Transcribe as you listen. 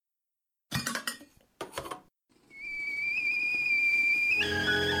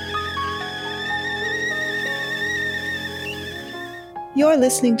You're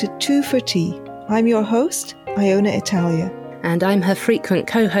listening to Two for Tea. I'm your host, Iona Italia. And I'm her frequent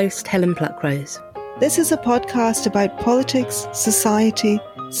co-host, Helen Pluckrose. This is a podcast about politics, society,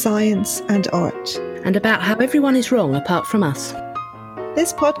 science and art. And about how everyone is wrong apart from us.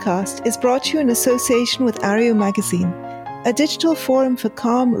 This podcast is brought to you in association with Areo Magazine, a digital forum for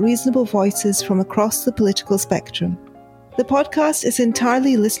calm, reasonable voices from across the political spectrum. The podcast is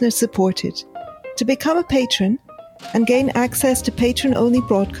entirely listener-supported. To become a patron and gain access to patron-only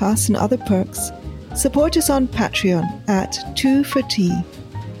broadcasts and other perks, support us on Patreon at 2 for Tea.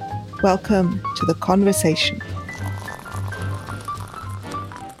 Welcome to the conversation.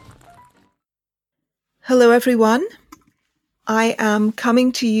 Hello everyone. I am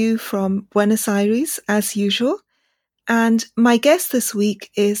coming to you from Buenos Aires as usual, and my guest this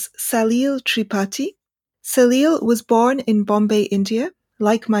week is Salil Tripathi. Salil was born in Bombay, India,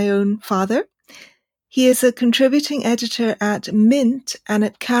 like my own father. He is a contributing editor at Mint and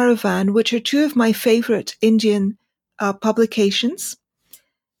at Caravan, which are two of my favorite Indian publications.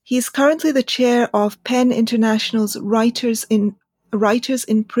 He is currently the chair of PEN International's Writers in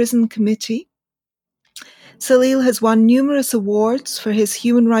Prison Committee. Salil has won numerous awards for his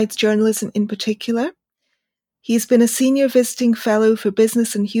human rights journalism in particular. He's been a senior visiting fellow for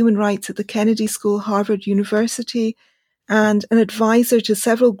business and human rights at the Kennedy School, Harvard University, and an advisor to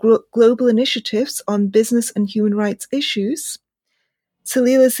several global initiatives on business and human rights issues.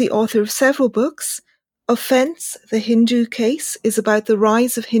 Salil is the author of several books. Offense, The Hindu Case, is about the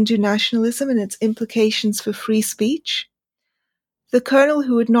rise of Hindu nationalism and its implications for free speech. The Colonel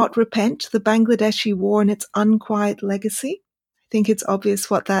Who Would Not Repent, The Bangladeshi War and Its Unquiet Legacy. I think it's obvious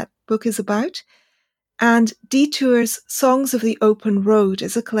what that book is about. And Detours, Songs of the Open Road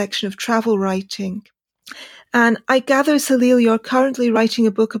is a collection of travel writing. And I gather, Salil, you're currently writing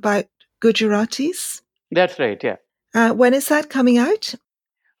a book about Gujaratis. That's right, yeah. When is that coming out?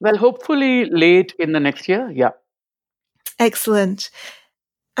 Well, hopefully late in the next year, yeah. Excellent.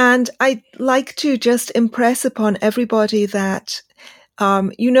 And I'd like to just impress upon everybody that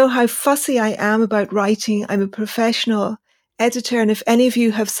you know how fussy I am about writing. I'm a professional editor, and if any of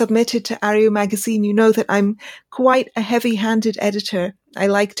you have submitted to Areo Magazine, you know that I'm quite a heavy-handed editor. I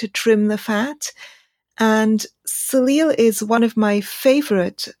like to trim the fat. And Salil is one of my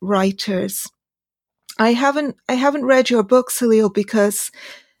favorite writers. I haven't read your book, Salil, because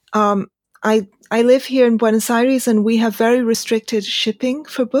I live here in Buenos Aires and we have very restricted shipping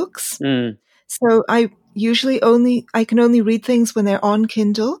for books. So I can only read things when they're on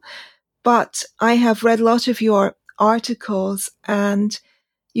Kindle. But I have read a lot of your articles, and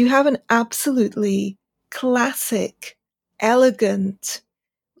you have an absolutely classic, elegant,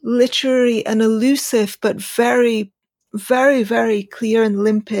 literary and elusive, but very, very, very clear and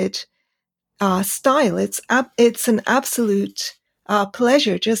limpid style. It's an absolute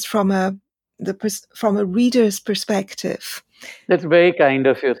pleasure just from a reader's perspective. That's very kind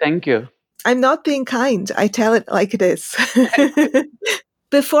of you. Thank you. I'm not being kind. I tell it like it is.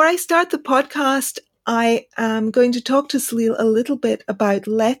 Before I start the podcast, I am going to talk to Salil a little bit about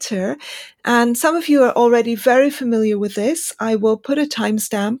Letter, and some of you are already very familiar with this. I will put a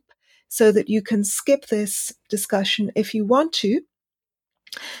timestamp so that you can skip this discussion if you want to.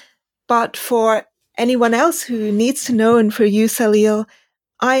 But for anyone else who needs to know, and for you, Salil,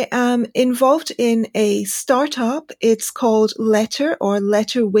 I am involved in a startup. It's called Letter, or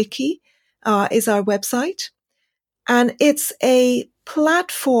Letter Wiki is our website. And it's a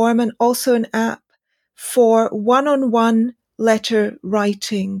platform and also an app for one-on-one letter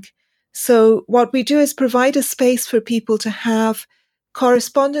writing. So what we do is provide a space for people to have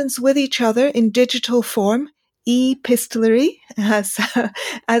correspondence with each other in digital form, epistolary,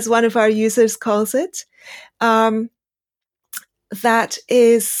 as one of our users calls it. That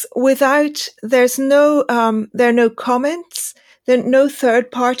is there are no comments. No third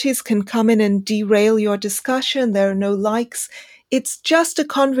parties can come in and derail your discussion. There are no likes. It's just a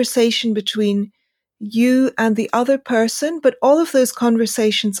conversation between you and the other person, but all of those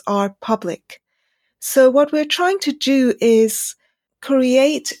conversations are public. So what we're trying to do is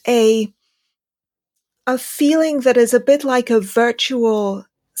create a feeling that is a bit like a virtual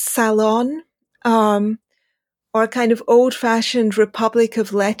salon, or a kind of old-fashioned republic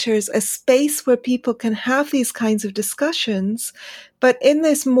of letters, a space where people can have these kinds of discussions, but in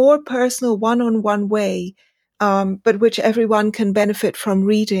this more personal one-on-one way, but which everyone can benefit from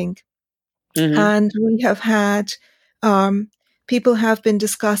reading. Mm-hmm. And we have had, people have been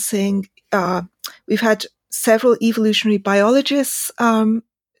discussing, we've had several evolutionary biologists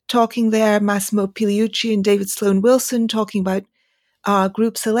talking there, Massimo Pigliucci and David Sloan Wilson talking about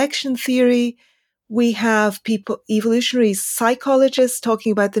group selection theory. We have evolutionary psychologists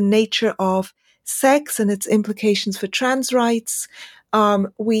talking about the nature of sex and its implications for trans rights.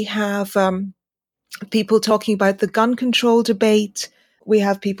 We have people talking about the gun control debate. We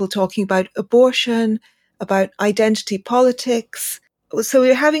have people talking about abortion, about identity politics. So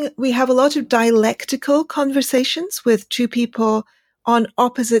we have a lot of dialectical conversations with two people on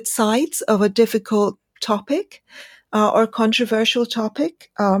opposite sides of a difficult topic or controversial topic.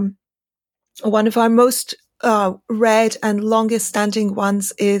 One of our most read and longest standing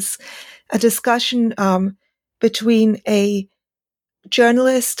ones is a discussion between a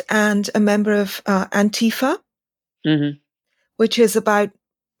journalist and a member of Antifa, which is about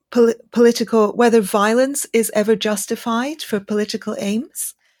political, whether violence is ever justified for political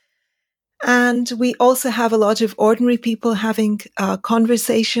aims. And we also have a lot of ordinary people having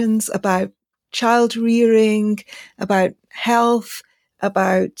conversations about child rearing, about health,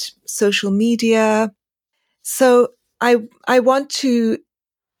 about social media. So I want to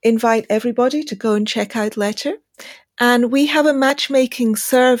invite everybody to go and check out Letter. And we have a matchmaking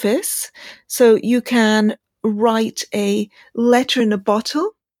service. So you can write a letter in a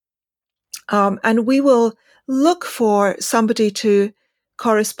bottle. And we will look for somebody to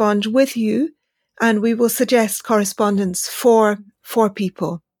correspond with you. And we will suggest correspondence for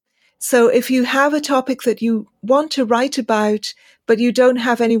people. So if you have a topic that you want to write about, but you don't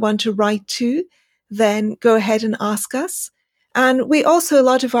have anyone to write to, then go ahead and ask us. And we also, a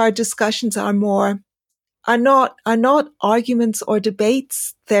lot of our discussions are not arguments or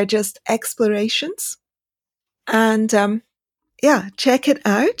debates. They're just explorations. And, check it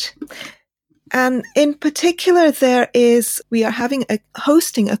out. And in particular, we are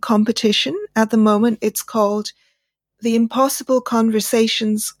hosting a competition at the moment. It's called the Impossible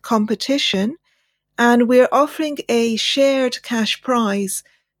Conversations Competition. And we're offering a shared cash prize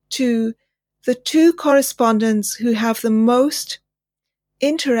to the two correspondents who have the most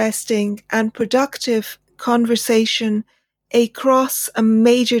interesting and productive conversation across a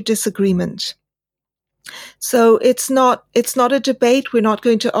major disagreement. So it's not a debate. We're not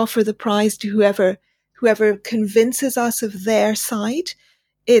going to offer the prize to whoever convinces us of their side.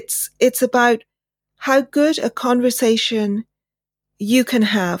 It's about how good a conversation you can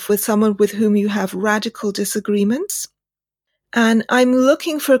have with someone with whom you have radical disagreements. And I'm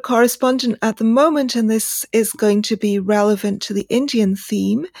looking for a correspondent at the moment, and this is going to be relevant to the Indian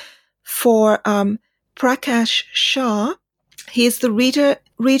theme, for Prakash Shah. He is the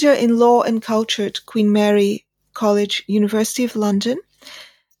reader in law and culture at Queen Mary College, University of London.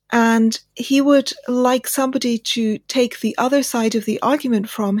 And he would like somebody to take the other side of the argument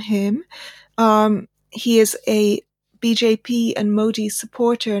from him. He is a BJP and Modi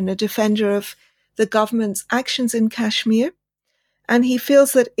supporter and a defender of the government's actions in Kashmir. And he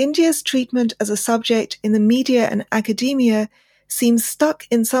feels that India's treatment as a subject in the media and academia seems stuck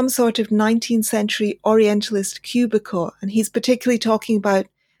in some sort of 19th century Orientalist cubicle. And he's particularly talking about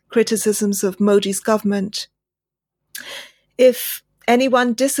criticisms of Modi's government. If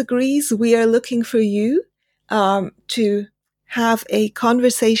anyone disagrees, we are looking for you to have a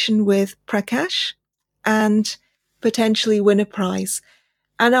conversation with Prakash and potentially win a prize.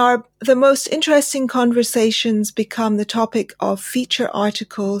 And the most interesting conversations become the topic of feature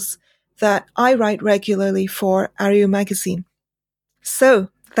articles that I write regularly for Areo magazine. So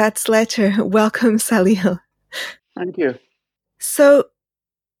that's Letter. Welcome, Salil. Thank you. So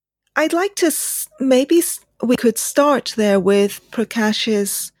I'd like to maybe we could start there with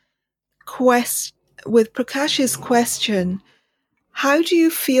Prakash's question. How do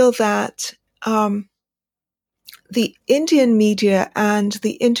you feel that the Indian media and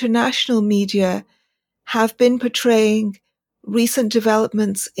the international media have been portraying recent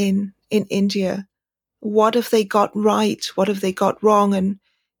developments in India? What have they got right? What have they got wrong? And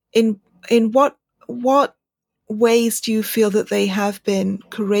in what ways do you feel that they have been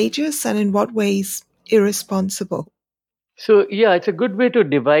courageous, and in what ways irresponsible? So, yeah, it's a good way to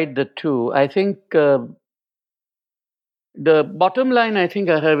divide the two. I think the bottom line I think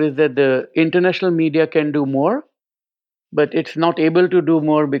I have is that the international media can do more, but it's not able to do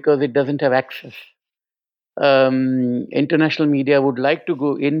more because it doesn't have access. International media would like to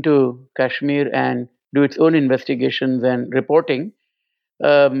go into Kashmir and do its own investigations and reporting.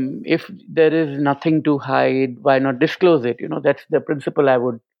 If there is nothing to hide, why not disclose it? That's the principle I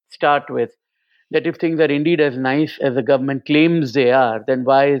would start with. That if things are indeed as nice as the government claims they are, then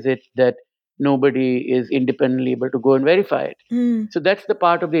why is it that nobody is independently able to go and verify it? So that's the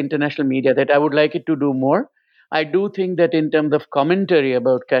part of the international media that I would like it to do more. I do think that in terms of commentary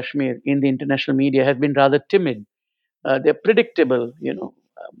about Kashmir in the international media has been rather timid. They're predictable,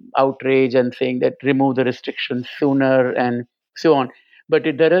 outrage and saying that remove the restrictions sooner and so on. But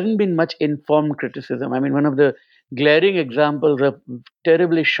there hasn't been much informed criticism. I mean, one of the glaring examples of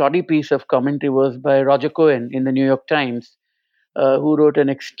terribly shoddy piece of commentary was by Roger Cohen in the New York Times, who wrote an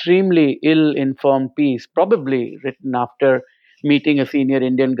extremely ill-informed piece, probably written after meeting a senior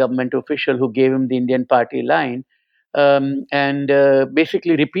Indian government official who gave him the Indian party line, and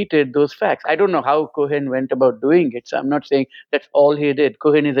basically repeated those facts. I don't know how Cohen went about doing it, so I'm not saying that's all he did.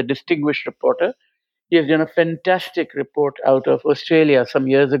 Cohen is a distinguished reporter. He has done a fantastic report out of Australia some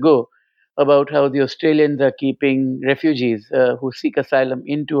years ago about how the Australians are keeping refugees who seek asylum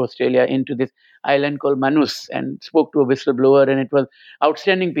into Australia, into this island called Manus, and spoke to a whistleblower, and it was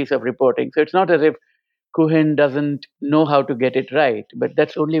outstanding piece of reporting. So it's not as if Cohen doesn't know how to get it right, but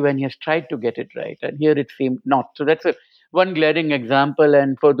that's only when he has tried to get it right, and here it seemed not. So that's one glaring example,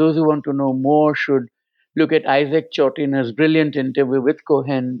 and for those who want to know more, should look at Isaac Chortiner's brilliant interview with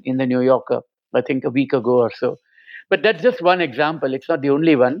Cohen in the New Yorker, I think a week ago or so. But that's just one example. It's not the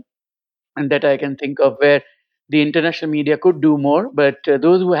only one, and that I can think of where the international media could do more. But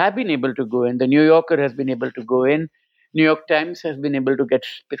those who have been able to go in, the New Yorker has been able to go in, New York Times has been able to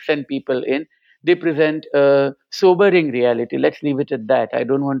send people in. They present a sobering reality. Let's leave it at that. I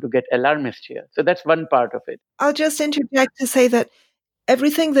don't want to get alarmist here. So that's one part of it. I'll just interject to say that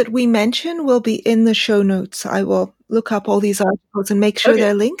everything that we mention will be in the show notes. I will look up all these articles and make sure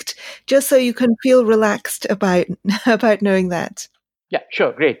they're linked, just so you can feel relaxed about knowing that. Yeah,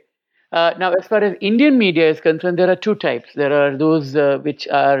 sure. Great. Now, as far as Indian media is concerned, there are two types. There are those which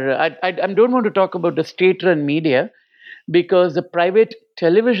are, I don't want to talk about the state-run media, because the private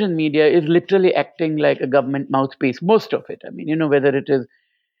television media is literally acting like a government mouthpiece, most of it. I mean, whether it is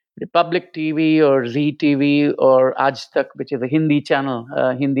Republic TV or Zee TV or Aaj Tak, which is a Hindi channel,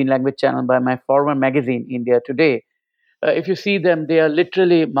 Hindi language channel by my former magazine, India Today. If you see them, they are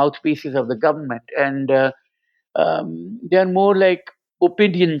literally mouthpieces of the government, and they are more like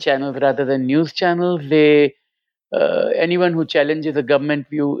opinion channels rather than news channels. Anyone who challenges a government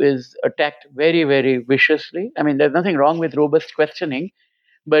view is attacked very, very viciously. I mean, there's nothing wrong with robust questioning,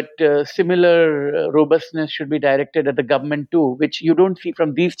 but similar robustness should be directed at the government too, which you don't see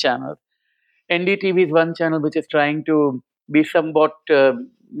from these channels. NDTV is one channel which is trying to be somewhat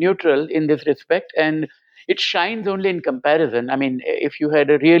neutral in this respect, and it shines only in comparison. I mean, if you had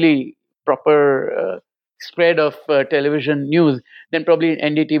a really proper spread of television news, then probably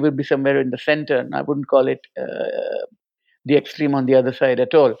NDTV would be somewhere in the center, and I wouldn't call it the extreme on the other side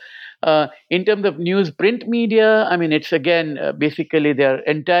at all. In terms of news print media, I mean, it's again, basically they're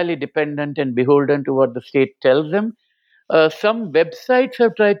entirely dependent and beholden to what the state tells them. Some websites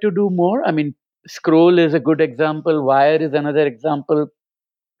have tried to do more. I mean, Scroll is a good example. Wire is another example.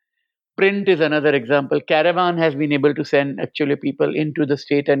 Print is another example. Caravan has been able to send actually people into the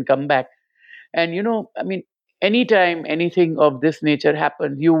state and come back. And, I mean, anytime anything of this nature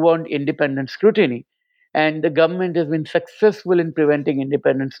happens, you want independent scrutiny. And the government has been successful in preventing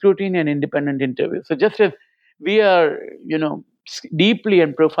independent scrutiny and independent interviews. So just as we are, deeply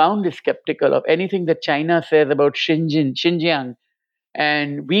and profoundly skeptical of anything that China says about Xinjiang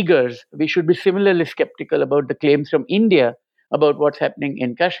and Uyghurs, we should be similarly skeptical about the claims from India about what's happening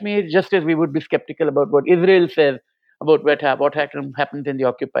in Kashmir, just as we would be skeptical about what Israel says about what happens in the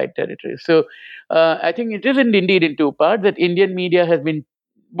occupied territories. So I think it is indeed in two parts that Indian media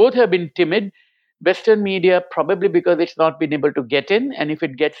both have been timid. Western media, probably because it's not been able to get in, and if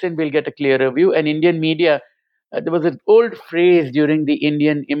it gets in, we'll get a clearer view. And Indian media, there was an old phrase during the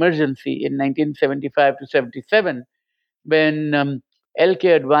Indian emergency in 1975 to 77, when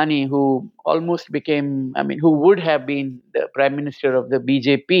L.K. Advani, who almost became, who would have been the prime minister of the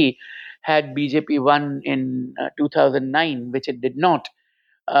BJP, had BJP won in 2009, which it did not,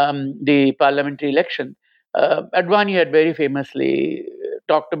 the parliamentary election. Advani had very famously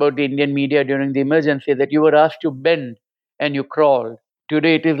talked about the Indian media during the emergency that you were asked to bend and you crawled.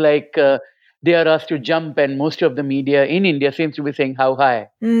 Today it is like they are asked to jump, and most of the media in India seems to be saying how high.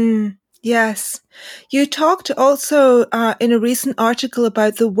 Yes. You talked also in a recent article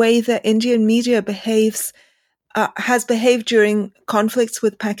about the way that Indian media has behaved during conflicts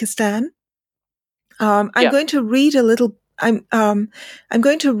with Pakistan. I'm going to read a little. I'm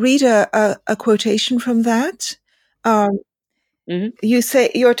going to read a quotation from that. You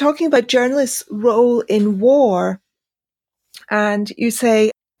say you're talking about journalists' role in war, and you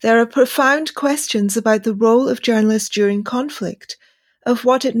say there are profound questions about the role of journalists during conflict, of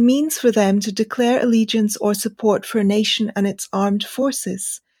what it means for them to declare allegiance or support for a nation and its armed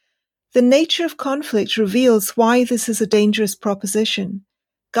forces. The nature of conflict reveals why this is a dangerous proposition.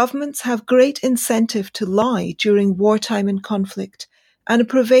 Governments have great incentive to lie during wartime and conflict, and a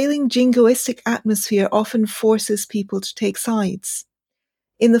prevailing jingoistic atmosphere often forces people to take sides.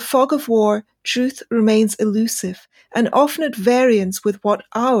 In the fog of war, truth remains elusive and often at variance with what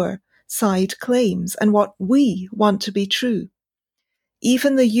our side claims and what we want to be true.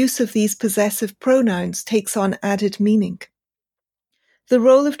 Even the use of these possessive pronouns takes on added meaning. The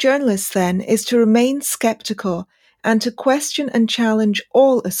role of journalists, then, is to remain skeptical and to question and challenge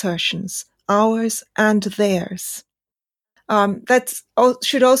all assertions, ours and theirs. That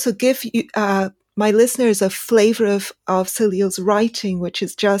should also give you, my listeners a flavor of Salil's writing, which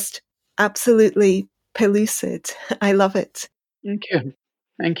is just absolutely pellucid. I love it. Thank you.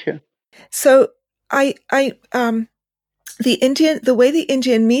 Thank you. So the way the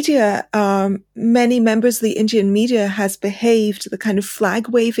Indian media, many members of the Indian media has behaved, the kind of flag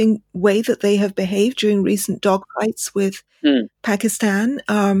waving way that they have behaved during recent dogfights with Pakistan.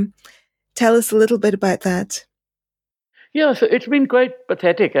 Tell us a little bit about that. Yeah, so it's been quite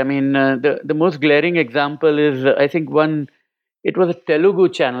pathetic. I mean, the most glaring example is, I think it was a Telugu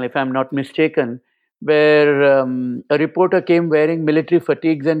channel, if I'm not mistaken, where a reporter came wearing military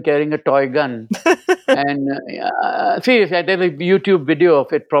fatigues and carrying a toy gun. And seriously, there's a YouTube video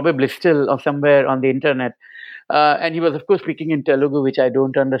of it, probably still or somewhere on the internet. And he was, of course, speaking in Telugu, which I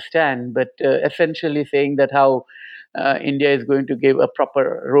don't understand, but essentially saying that how India is going to give a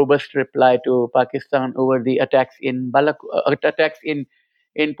proper, robust reply to Pakistan over the attacks in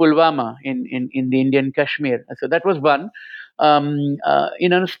Pulwama in the Indian Kashmir. So that was one.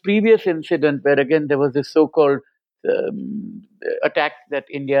 In a previous incident, where again there was this so-called attack that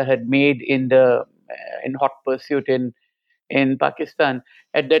India had made in hot pursuit in Pakistan.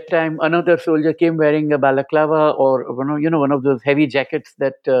 At that time, another soldier came wearing a balaclava or one of those heavy jackets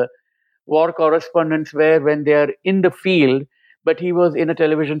that war correspondents wear when they are in the field. But he was in a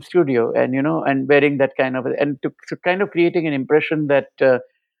television studio, and wearing that kind of, and to kind of creating an impression that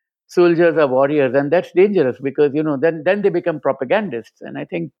soldiers are warriors, and that's dangerous because then they become propagandists. And I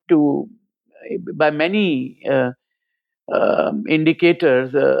think by many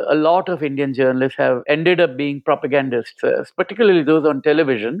indicators, a lot of Indian journalists have ended up being propagandists, particularly those on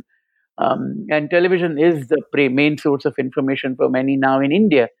television. And television is the main source of information for many now in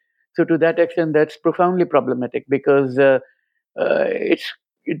India. So to that extent, that's profoundly problematic because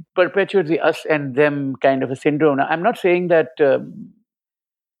it perpetuates the us and them kind of a syndrome. Now, I'm not saying that a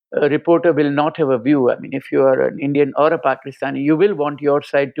reporter will not have a view. I mean, if you are an Indian or a Pakistani, you will want your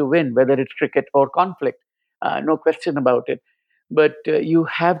side to win, whether it's cricket or conflict. No question about it. But you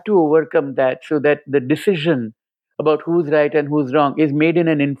have to overcome that so that the decision about who's right and who's wrong is made in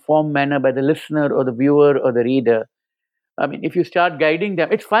an informed manner by the listener or the viewer or the reader. I mean, if you start guiding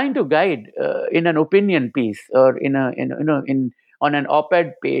them, it's fine to guide in an opinion piece or on an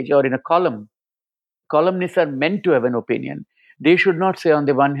op-ed page or in a column. Columnists are meant to have an opinion. They should not say on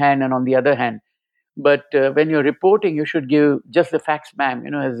the one hand and on the other hand. But when you're reporting, you should give just the facts, ma'am.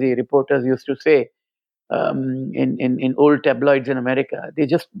 As the reporters used to say in old tabloids in America.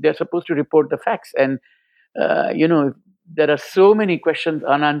 They're supposed to report the facts, and there are so many questions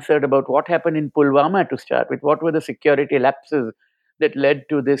unanswered about what happened in Pulwama to start with. What were the security lapses that led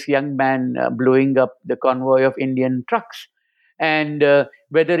to this young man blowing up the convoy of Indian trucks? And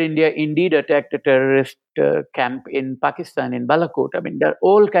whether India indeed attacked a terrorist camp in Pakistan, in Balakot. I mean, there are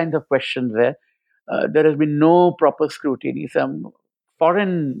all kinds of questions there. There has been no proper scrutiny. Some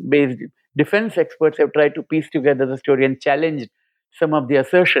foreign-based defense experts have tried to piece together the story and challenged some of the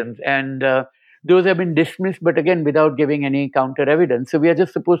assertions. And those have been dismissed, but again, without giving any counter evidence. So we are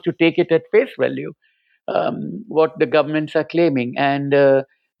just supposed to take it at face value, what the governments are claiming. And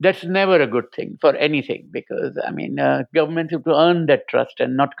that's never a good thing for anything because, I mean, governments have to earn that trust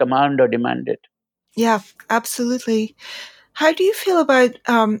and not command or demand it. Yeah, absolutely. How do you feel about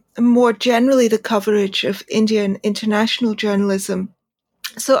more generally the coverage of Indian international journalism?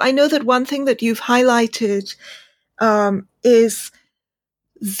 So I know that one thing that you've highlighted is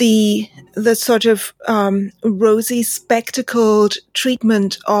the sort of rosy spectacled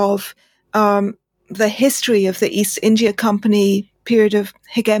treatment of the history of the East India Company period of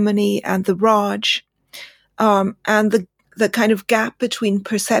hegemony and the Raj, and the kind of gap between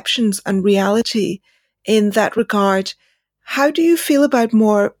perceptions and reality in that regard. How do you feel about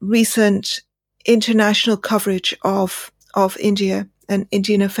more recent international coverage of India and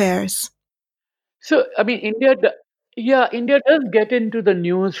Indian affairs? So, I mean, India does get into the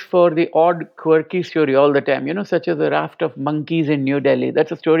news for the odd, quirky story all the time, such as a raft of monkeys in New Delhi.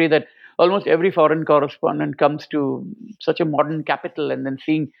 That's a story that almost every foreign correspondent comes to such a modern capital, and then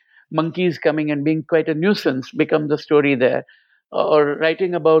seeing monkeys coming and being quite a nuisance becomes a story there. Or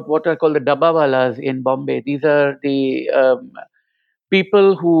writing about what are called the Dabbawalas in Bombay. These are the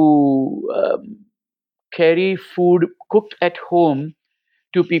people who carry food cooked at home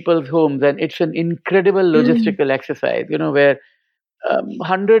to people's homes, and it's an incredible logistical exercise. Where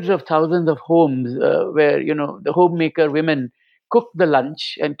hundreds of thousands of homes where the homemaker women cook the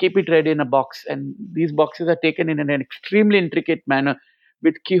lunch and keep it ready in a box, and these boxes are taken in an extremely intricate manner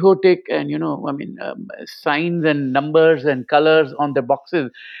with quixotic and signs and numbers and colors on the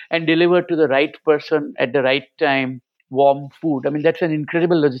boxes, and delivered to the right person at the right time, warm food. I mean, that's an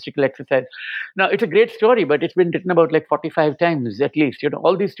incredible logistical exercise. Now, it's a great story, but it's been written about like 45 times at least.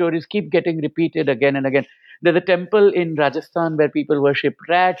 All these stories keep getting repeated again and again. There's a temple in Rajasthan where people worship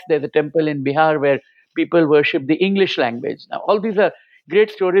rats. There's a temple in Bihar where people worship the English language. Now, all these are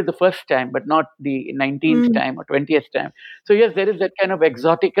great stories the first time, but not the 19th time or 20th time. So, yes, there is that kind of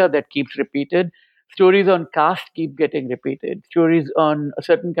exotica that keeps repeated. Stories on caste keep getting repeated. Stories on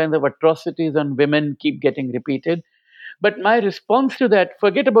certain kinds of atrocities on women keep getting repeated. But my response to that,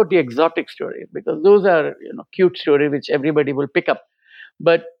 forget about the exotic stories because those are cute stories which everybody will pick up.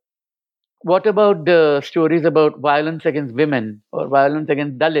 But what about the stories about violence against women or violence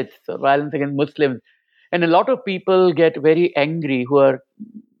against Dalits or violence against Muslims? And a lot of people get very angry who are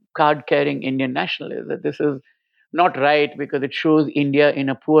card carrying Indian nationalists that this is not right because it shows India in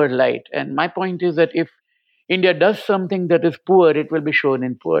a poor light. And my point is that if India does something that is poor, it will be shown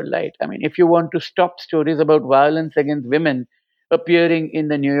in poor light. I mean, if you want to stop stories about violence against women appearing in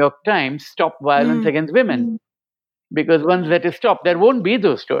the New York Times, stop violence against women. Because once that is stopped, there won't be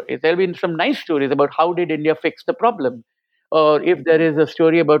those stories. There'll be some nice stories about how did India fix the problem. Or if there is a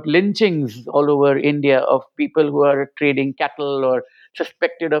story about lynchings all over India of people who are trading cattle or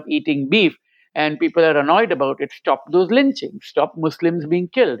suspected of eating beef, and people are annoyed about it, stop those lynchings, stop Muslims being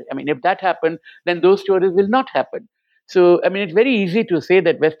killed. I mean, if that happened, then those stories will not happen. So, I mean, it's very easy to say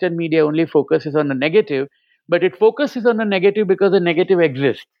that Western media only focuses on the negative, but it focuses on the negative because the negative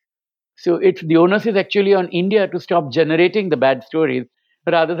exists. So it's the onus is actually on India to stop generating the bad stories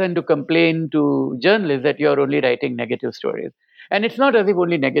rather than to complain to journalists that you're only writing negative stories. And it's not as if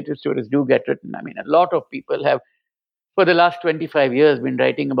only negative stories do get written. I mean, a lot of people have, for the last 25 years, been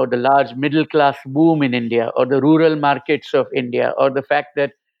writing about the large middle class boom in India or the rural markets of India or the fact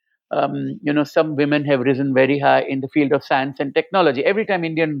that some women have risen very high in the field of science and technology. Every time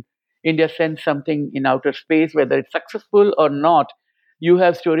India sends something in outer space, whether it's successful or not, you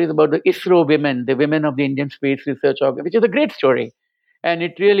have stories about the ISRO women, the women of the Indian Space Research Organization, which is a great story. And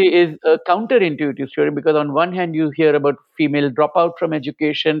it really is a counterintuitive story because on one hand you hear about female dropout from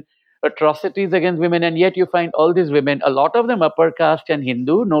education, atrocities against women, and yet you find all these women, a lot of them upper caste and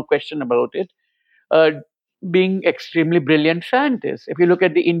Hindu, no question about it, uh, being extremely brilliant scientists. If you look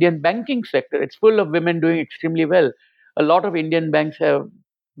at the Indian banking sector, it's full of women doing extremely well. A lot of Indian banks have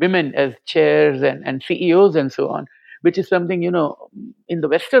women as chairs and CEOs and so on, which is something, in the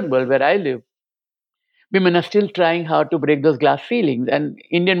Western world where I live, women are still trying hard to break those glass ceilings. And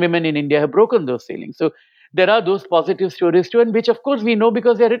Indian women in India have broken those ceilings. So there are those positive stories too, and which of course we know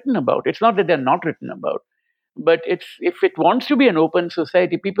because they're written about. It's not that they're not written about, but it's if it wants to be an open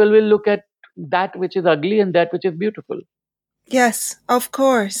society, people will look at that which is ugly and that which is beautiful. Yes, of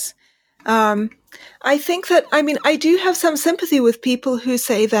course. I think that, I do have some sympathy with people who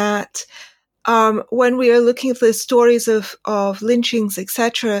say that when we are looking at the stories of lynchings,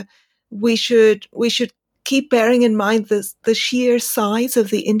 etc., we should keep bearing in mind the sheer size of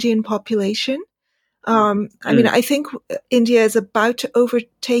the Indian population. I think India is about to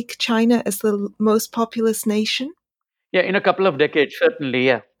overtake China as the most populous nation. Yeah, in a couple of decades, certainly,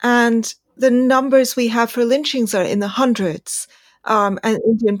 yeah. And the numbers we have for lynchings are in the hundreds. And Right.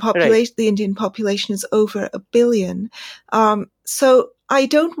 the Indian population is over 1 billion. So I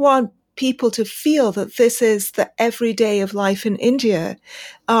don't want people to feel that this is the everyday of life in India.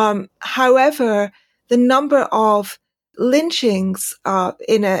 However, the number of lynchings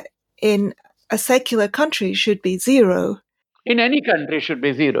in a secular country should be zero. In any country should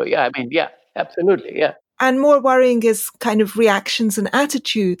be zero. Yeah, I mean, yeah, absolutely, yeah. And more worrying is kind of reactions and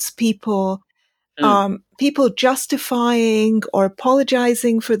attitudes. People justifying or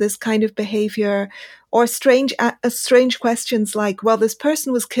apologizing for this kind of behavior, or strange questions like, well, this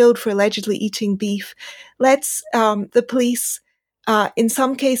person was killed for allegedly eating beef. Let's, the police, in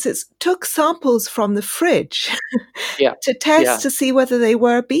some cases, took samples from the fridge Yeah. to test Yeah. to see whether they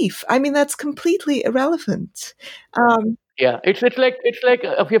were beef. I mean, that's completely irrelevant. Yeah, it's like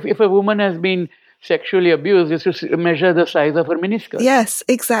if a woman has been sexually abused, is to measure the size of her miniskirt. Yes,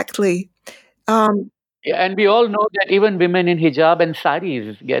 exactly. Yeah, and we all know that even women in hijab and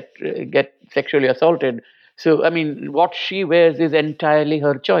saris get sexually assaulted. So I mean, what she wears is entirely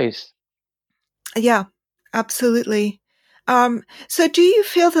her choice. Yeah, absolutely. So do you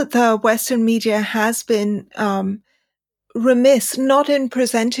feel that the Western media has been remiss, not in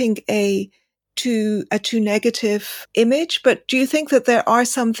presenting a too negative image, but do you think that there are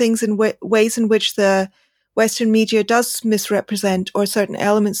some things in ways in which the Western media does misrepresent, or certain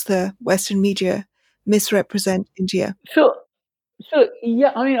elements the Western media misrepresent India? So,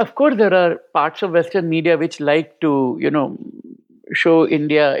 yeah, I mean, of course, there are parts of Western media which like to, show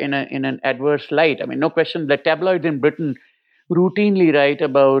India in an adverse light. I mean, no question. The tabloids in Britain routinely write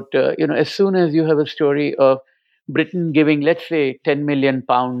about, as soon as you have a story of Britain giving, let's say, 10 million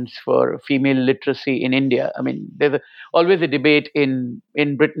pounds for female literacy in India. I mean, always a debate in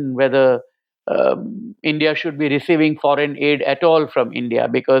Britain whether India should be receiving foreign aid at all from India,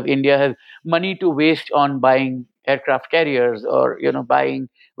 because India has money to waste on buying aircraft carriers, or buying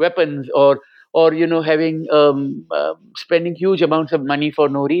weapons, or having spending huge amounts of money for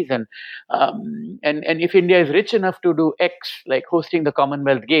no reason. And if India is rich enough to do X, like hosting the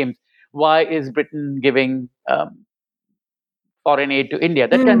Commonwealth Games, why is Britain giving foreign aid to India?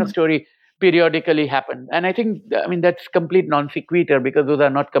 That kind of story periodically happens, and I think, I mean, that's complete non sequitur, because those are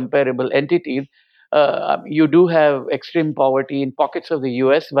not comparable entities. You do have extreme poverty in pockets of the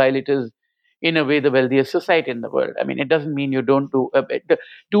US, while it is in a way the wealthiest society in the world. I mean, it doesn't mean you don't do the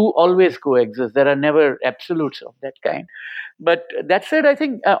two always coexist. There are never absolutes of that kind. But that said, I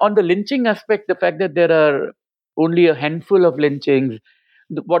think on the lynching aspect, the fact that there are only a handful of lynchings,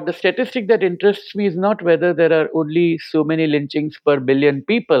 what the statistic that interests me is not whether there are only so many lynchings per billion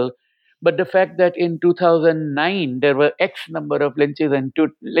people, but the fact that in 2009 there were X number of lynchings,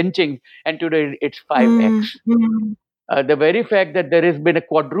 and today it's 5X. The very fact that there has been a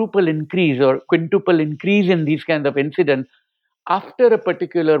quadruple increase or quintuple increase in these kinds of incidents after a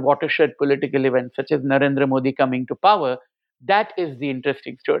particular watershed political event, such as Narendra Modi coming to power, that is the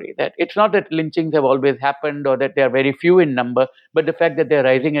interesting story. That it's not that lynchings have always happened or that they are very few in number, but the fact that they're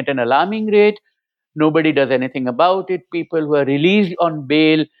rising at an alarming rate. Nobody does anything about it. People who are released on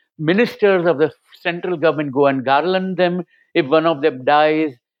bail, ministers of the central government go and garland them. If one of them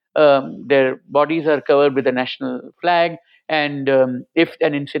dies, their bodies are covered with the national flag. And if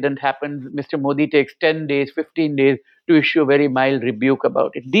an incident happens, Mr. Modi takes 10 days, 15 days to issue a very mild rebuke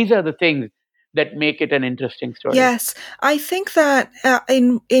about it. These are the things that make it an interesting story. Yes, I think that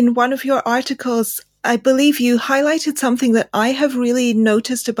in one of your articles, I believe you highlighted something that I have really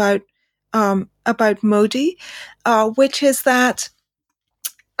noticed about Modi, which is that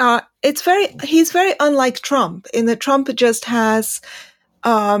he's very unlike Trump, in that Trump just has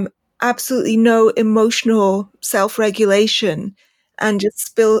absolutely no emotional self-regulation and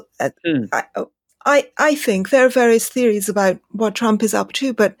just I think there are various theories about what Trump is up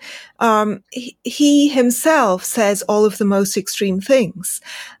to, but he himself says all of the most extreme things.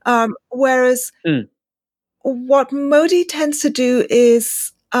 Whereas what Modi tends to do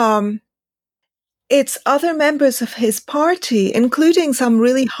is it's other members of his party, including some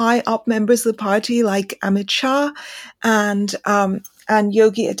really high up members of the party like Amit Shah and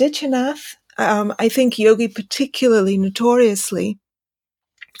Yogi Adityanath. I think Yogi particularly notoriously.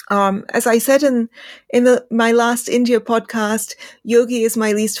 As I said in my last India podcast, Yogi is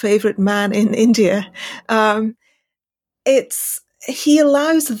my least favorite man in India. He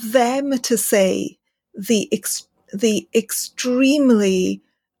allows them to say the extremely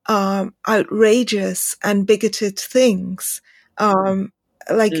outrageous and bigoted things.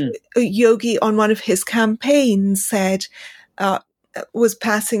 Like Yogi on one of his campaigns said, was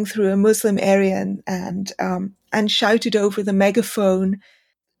passing through a Muslim area and shouted over the megaphone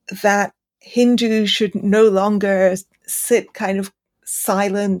that Hindus should no longer sit kind of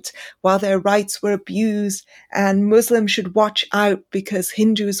silent while their rights were abused, and Muslims should watch out because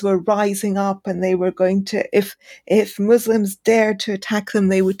Hindus were rising up and they were going to, if Muslims dared to attack them,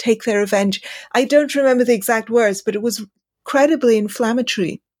 they would take their revenge. I don't remember the exact words, but it was incredibly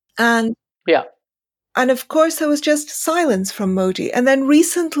inflammatory. And of course, there was just silence from Modi. And then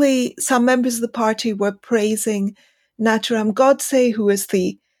recently, some members of the party were praising Nathuram Godse, who was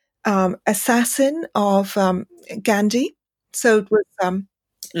the assassin of Gandhi. So it was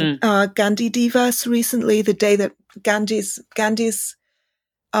Gandhi Divas recently, the day that Gandhi's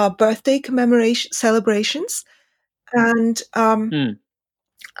birthday commemoration celebrations. And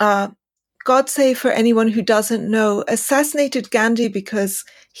Godse, for anyone who doesn't know, assassinated Gandhi because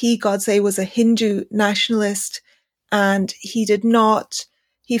Godse was a Hindu nationalist, and he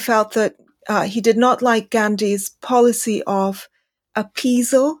felt that he did not like Gandhi's policy of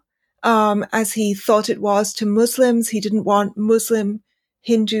appeasal, as he thought it was to Muslims. He didn't want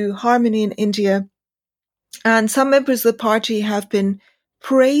Muslim-Hindu harmony in India. And some members of the party have been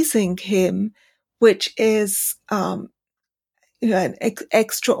praising him, which is an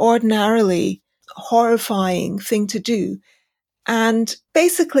extraordinarily horrifying thing to do. And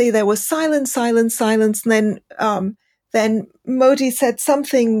basically there was silence, silence, silence. And then Modi said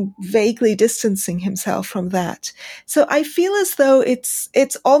something vaguely distancing himself from that. So I feel as though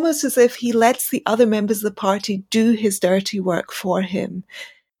it's almost as if he lets the other members of the party do his dirty work for him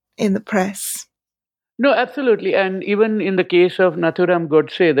in the press. No, absolutely. And even in the case of Nathuram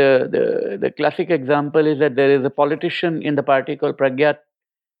Godse, the classic example is that there is a politician in the party called Pragya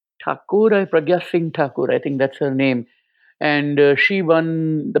Singh Thakur, I think that's her name. And she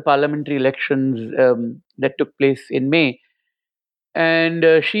won the parliamentary elections that took place in May.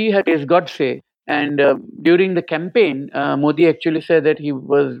 And she had his Godse. And during the campaign, Modi actually said that he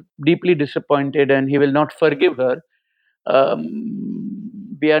was deeply disappointed and he will not forgive her.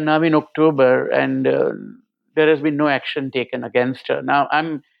 We are now in October, and there has been no action taken against her. Now,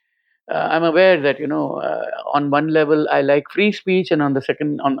 I'm aware that on one level I like free speech, and on the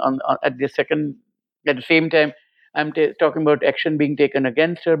second, on at the same time, I'm talking about action being taken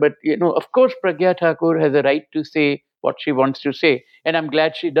against her. But of course, Pragya Thakur has a right to say what she wants to say, and I'm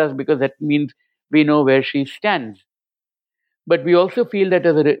glad she does, because that means we know where she stands. But we also feel that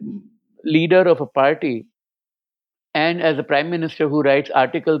as a leader of a party, and as a prime minister who writes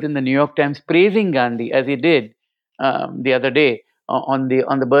articles in the New York Times praising Gandhi, as he did the other day on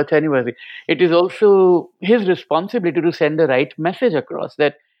the birth anniversary, it is also his responsibility to send the right message across,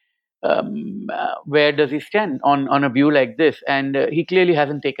 that where does he stand on a view like this. And he clearly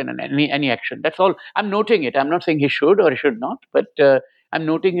hasn't taken any action. That's all. I'm noting it. I'm not saying he should or he should not, but I'm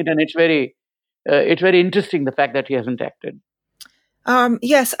noting it, and it's very interesting, the fact that he hasn't acted.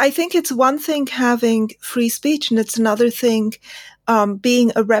 Yes, I think it's one thing having free speech, and it's another thing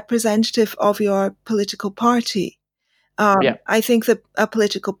being a representative of your political party. I think that a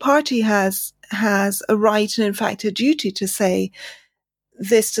political party has a right, and in fact a duty, to say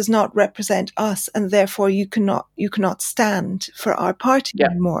this does not represent us, and therefore you cannot stand for our party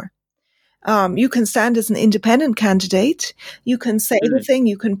anymore. You can stand as an independent candidate. You can say the thing.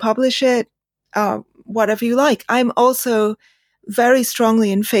 You can publish it. Whatever you like. I'm also very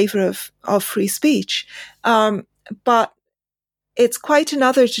strongly in favor of free speech. But it's quite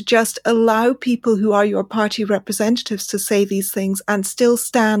another to just allow people who are your party representatives to say these things and still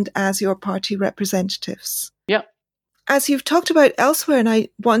stand as your party representatives. Yeah. As you've talked about elsewhere, and I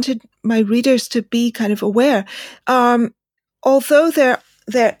wanted my readers to be kind of aware, although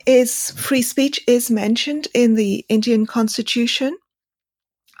there is free speech is mentioned in the Indian Constitution,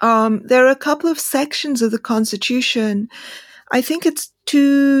 there are a couple of sections of the Constitution. I think it's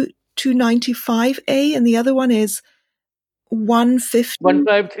 295A, and the other one is 150.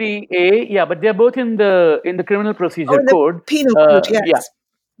 153A, yeah, but they're both in the criminal procedure code. Penal code, yes.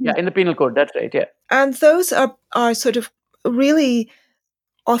 Yeah, in the penal code, that's right, yeah. And those are sort of really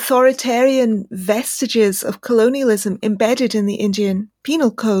authoritarian vestiges of colonialism embedded in the Indian Penal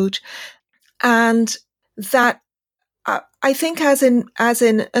Code. And that, I think, as in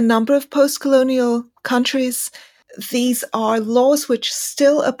a number of post-colonial countries, these are laws which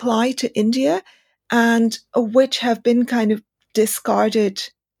still apply to India and which have been kind of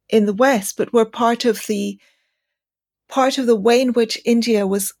discarded in the West, but were part of the way in which India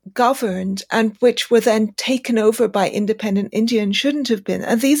was governed, and which were then taken over by independent India and shouldn't have been.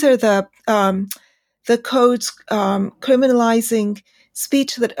 And these are the codes criminalizing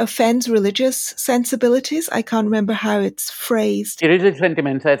speech that offends religious sensibilities. I can't remember how it's phrased. Religious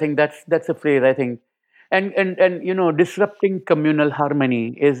sentiments, I think that's a phrase, I think. And disrupting communal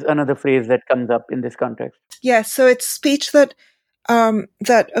harmony is another phrase that comes up in this context. Yes, so it's speech that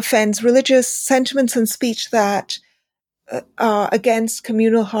offends religious sentiments, and speech that against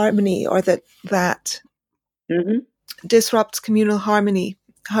communal harmony, or that disrupts communal harmony,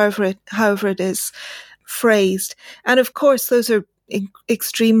 however it is phrased. And of course, those are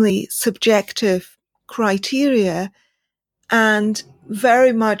extremely subjective criteria and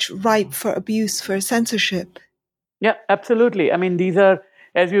very much ripe for abuse, for censorship. Yeah, absolutely. I mean, these are,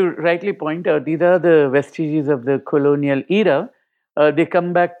 as you rightly point out, these are the vestiges of the colonial era. They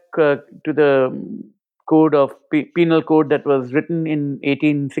come back to the code of penal code that was written in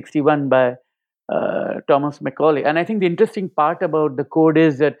 1861 by Thomas Macaulay. And I think the interesting part about the code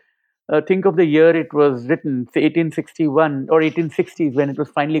is that think of the year it was written, say 1861 or 1860s, when it was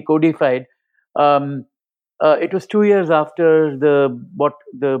finally codified. It was 2 years after what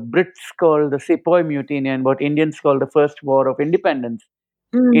the Brits call the Sepoy Mutiny and what Indians call the First War of Independence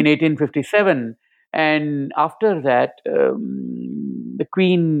in 1857. And after that, the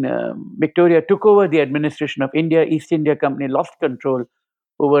Queen Victoria took over the administration of India. East India Company lost control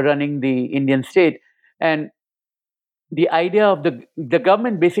over running the Indian state. And the idea of the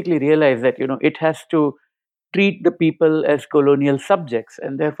government basically realized that it has to treat the people as colonial subjects,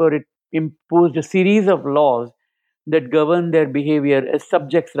 and therefore it imposed a series of laws that govern their behavior as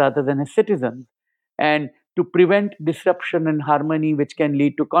subjects rather than as citizens. And to prevent disruption and harmony, which can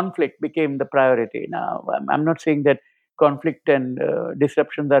lead to conflict, became the priority. Now, I'm not saying that conflict and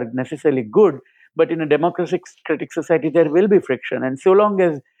disruptions are necessarily good, but in a democratic society, there will be friction. And so long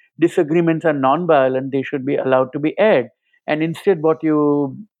as disagreements are non-violent, they should be allowed to be aired. And instead, what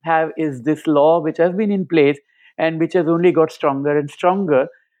you have is this law which has been in place and which has only got stronger and stronger.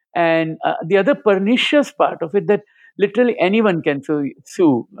 And the other pernicious part of it, that literally anyone can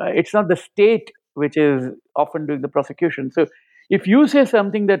sue. It's not the state which is often doing the prosecution. So if you say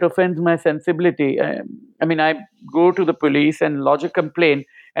something that offends my sensibility, I mean, I go to the police and lodge a complaint,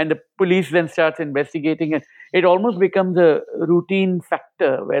 and the police then starts investigating it. It almost becomes a routine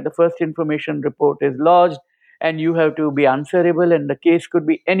factor where the first information report is lodged, and you have to be answerable, and the case could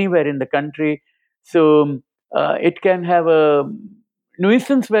be anywhere in the country. So it can have a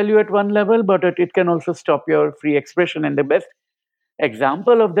nuisance value at one level, but it can also stop your free expression. And the best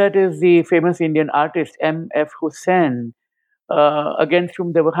example of that is the famous Indian artist M.F. Hussain, against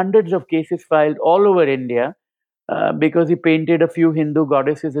whom there were hundreds of cases filed all over India because he painted a few Hindu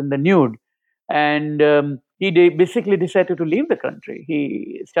goddesses in the nude. And he basically decided to leave the country.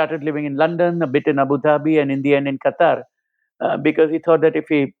 He started living in London, a bit in Abu Dhabi, and in the end in Qatar, because he thought that if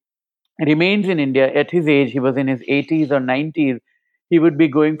he remains in India at his age, he was in his 80s or 90s, he would be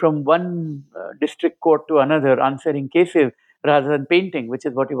going from one district court to another, answering cases rather than painting, which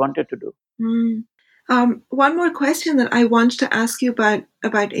is what he wanted to do. One more question that I wanted to ask you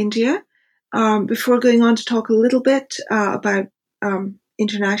about India, before going on to talk a little bit about the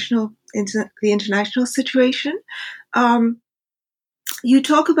international situation. You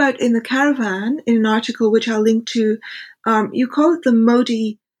talk about in the Caravan, in an article which I'll link to, you call it the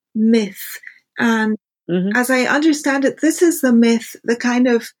Modi myth. And as I understand it, this is the myth, the kind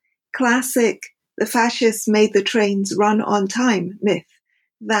of classic, the fascists made the trains run on time myth,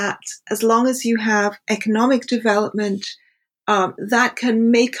 that as long as you have economic development, that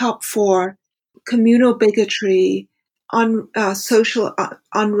can make up for communal bigotry, social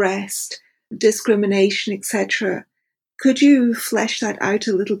unrest, discrimination, etc. Could you flesh that out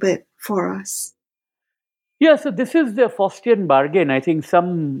a little bit for us? Yeah, so this is the Faustian bargain I think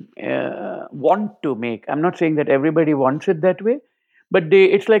some want to make. I'm not saying that everybody wants it that way, but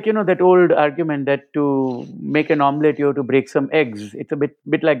it's like, that old argument that to make an omelette, you have to break some eggs. It's a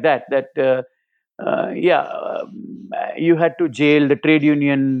bit like that, you had to jail the trade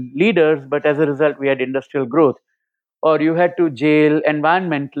union leaders, but as a result, we had industrial growth. Or you had to jail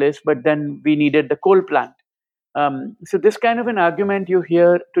environmentalists, but then we needed the coal plant. So this kind of an argument you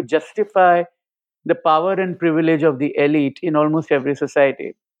hear to justify the power and privilege of the elite in almost every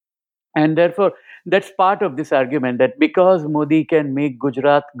society. And therefore, that's part of this argument, that because Modi can make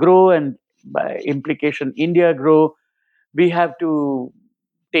Gujarat grow and by implication India grow, we have to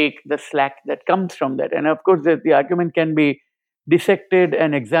take the slack that comes from that. And of course, the argument can be dissected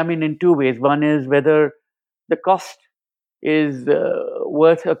and examined in two ways. One is whether the cost is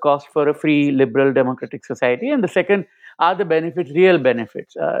worth a cost for a free, liberal, democratic society, and the second, are the benefits real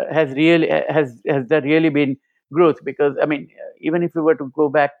benefits? Has there really been growth? Because I mean, even if we were to go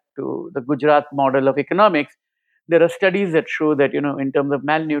back to the Gujarat model of economics, there are studies that show that in terms of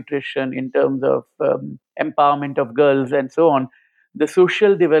malnutrition, in terms of empowerment of girls, and so on, the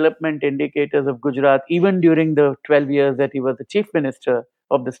social development indicators of Gujarat, even during the 12 years that he was the chief minister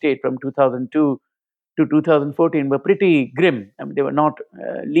of the state from 2002 to 2014, were pretty grim. I mean, they were not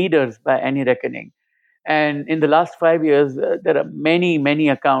leaders by any reckoning. And in the last 5 years, there are many, many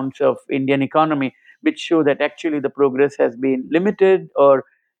accounts of Indian economy which show that actually the progress has been limited, or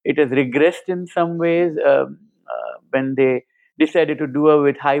it has regressed in some ways. When they decided to do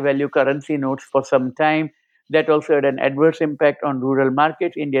away with high value currency notes for some time, that also had an adverse impact on rural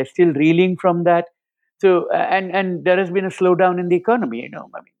markets. India is still reeling from that. So, and there has been a slowdown in the economy. I mean,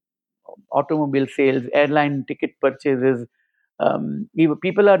 automobile sales, airline ticket purchases.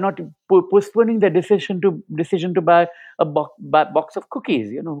 People are not postponing the decision to buy a box of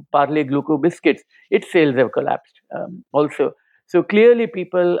cookies. Parle Gluco biscuits. Its sales have collapsed also. So clearly,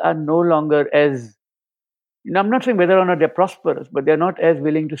 people are no longer as. I'm not saying whether or not they're prosperous, but they're not as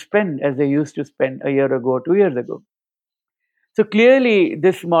willing to spend as they used to spend a year ago or 2 years ago. So clearly,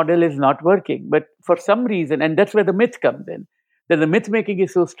 this model is not working. But for some reason, and that's where the myth comes in, that the myth making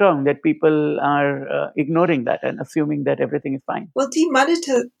is so strong that people are ignoring that and assuming that everything is fine. Well,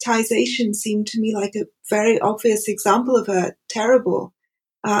 demonetization seemed to me like a very obvious example of a terrible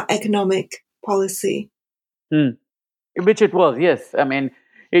economic policy. Which it was, yes. I mean,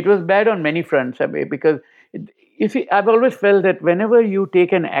 it was bad on many fronts. I mean, because you see, I've always felt that whenever you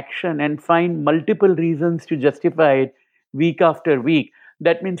take an action and find multiple reasons to justify it week after week,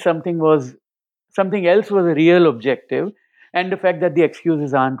 that means something else was a real objective, and the fact that the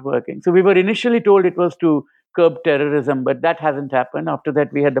excuses aren't working. So we were initially told it was to curb terrorism, but that hasn't happened. After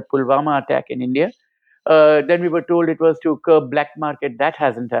that, we had the Pulwama attack in India. Then we were told it was to curb black market. That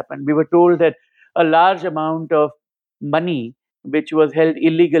hasn't happened. We were told that a large amount of money which was held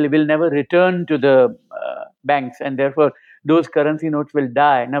illegally will never return to the banks, and therefore those currency notes will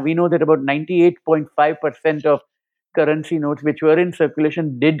die. Now we know that about 98.5% of currency notes which were in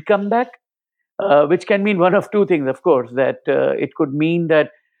circulation did come back, which can mean one of two things, of course, that it could mean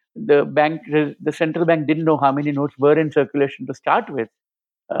that the central bank didn't know how many notes were in circulation to start with,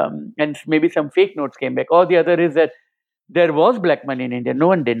 and maybe some fake notes came back. Or the other is that there was black money in India. No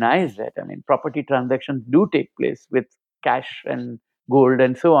one denies that. I mean, property transactions do take place with cash and gold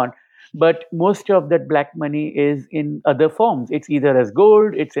and so on. But most of that black money is in other forms. It's either as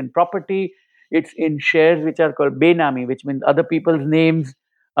gold, it's in property, it's in shares which are called Benami, which means other people's names,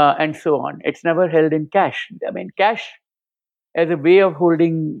 and so on. It's never held in cash. I mean, cash as a way of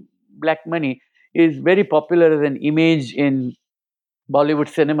holding black money is very popular as an image in Bollywood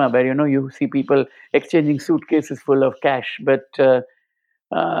cinema, where you see people exchanging suitcases full of cash. But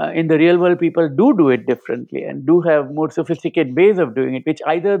in the real world, people do it differently and do have more sophisticated ways of doing it, which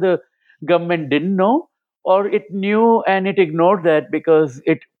either the government didn't know or it knew and it ignored that because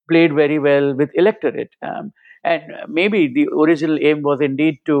it played very well with electorate. And maybe the original aim was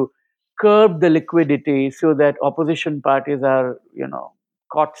indeed to curb the liquidity so that opposition parties are,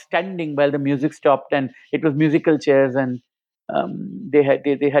 caught standing while the music stopped and it was musical chairs, and they had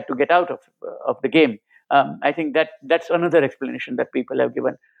to get out of the game. I think that's another explanation that people have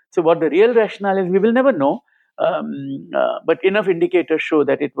given. So what the real rationale is, we will never know. But enough indicators show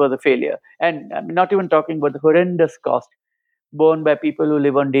that it was a failure, and I'm not even talking about the horrendous cost borne by people who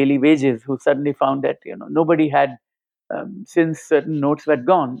live on daily wages, who suddenly found that nobody had, since certain notes were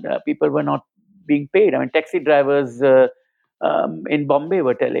gone, people were not being paid. I mean, taxi drivers in Bombay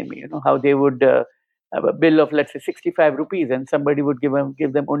were telling me, how they would have a bill of, let's say, 65 rupees, and somebody would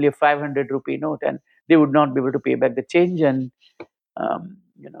give them only a 500 rupee note, and they would not be able to pay back the change, and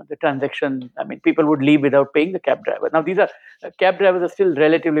the transaction. I mean, people would leave without paying the cab driver. Now, these are cab drivers are still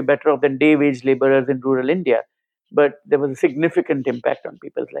relatively better off than day wage laborers in rural India, but there was a significant impact on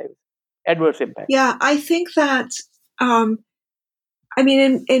people's lives, adverse impact. Yeah, I think that. I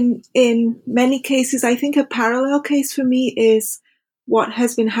mean, in many cases, I think a parallel case for me is what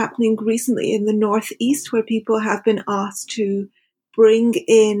has been happening recently in the Northeast, where people have been asked to bring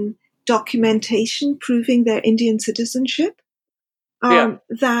in documentation proving their Indian citizenship.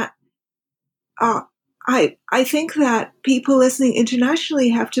 That I think that people listening internationally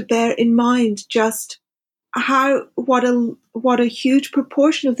have to bear in mind just what a huge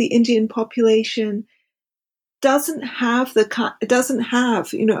proportion of the Indian population doesn't have a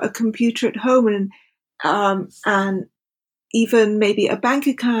computer at home and even maybe a bank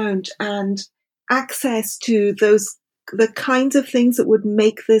account and access to the kinds of things that would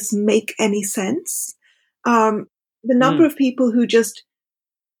make this make any sense. The number of people who just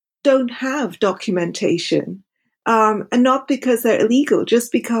don't have documentation, and not because they're illegal,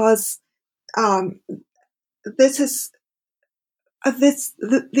 just because these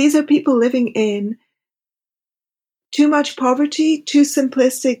are people living in too much poverty, too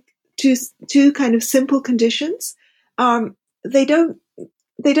simplistic, too kind of simple conditions. They don't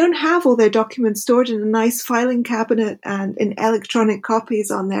have all their documents stored in a nice filing cabinet and in electronic copies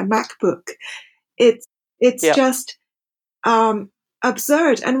on their MacBook. It's just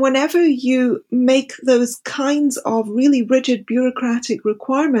absurd. And whenever you make those kinds of really rigid bureaucratic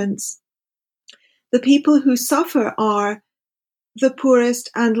requirements, the people who suffer are the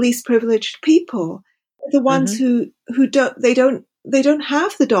poorest and least privileged people. The ones who don't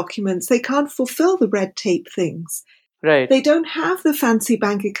have the documents, they can't fulfill the red tape things. Right. They don't have the fancy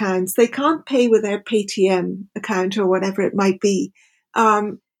bank accounts. They can't pay with their Paytm account or whatever it might be.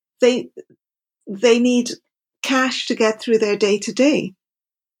 They need cash to get through their day to day.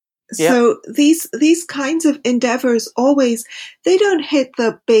 So these kinds of endeavors they don't hit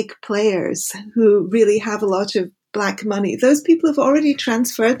the big players who really have a lot of black money. Those people have already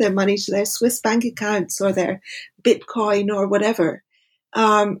transferred their money to their Swiss bank accounts or their Bitcoin or whatever.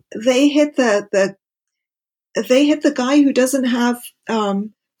 They hit the guy who doesn't have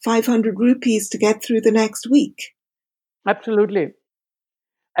 500 rupees to get through the next week. Absolutely.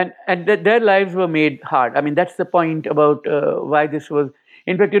 And their lives were made hard. I mean, that's the point about why this was.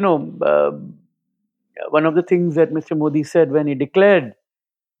 In fact, one of the things that Mr. Modi said when he declared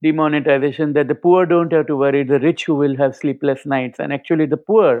demonetization, that the poor don't have to worry, the rich who will have sleepless nights, and actually the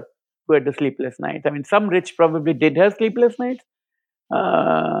poor who had the sleepless nights. I mean, some rich probably did have sleepless nights,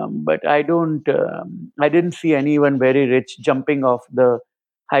 but I didn't see anyone very rich jumping off the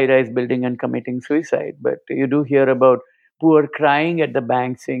high-rise building and committing suicide. But you do hear about poor crying at the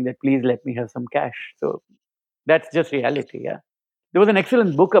bank saying that, please let me have some cash. So that's just reality. Yeah. There was an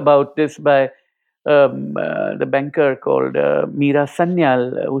excellent book about this by the banker called Meera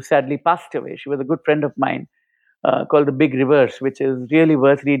Sanyal, who sadly passed away. She was a good friend of mine, called The Big Reverse, which is really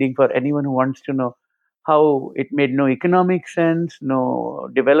worth reading for anyone who wants to know how it made no economic sense, no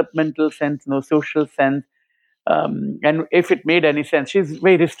developmental sense, no social sense. And if it made any sense, she's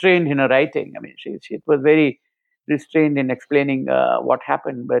very restrained in her writing. I mean, she was very restrained in explaining what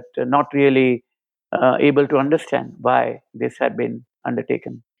happened, but not really able to understand why this had been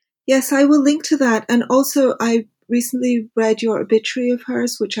undertaken. Yes, I will link to that. And also, I recently read your obituary of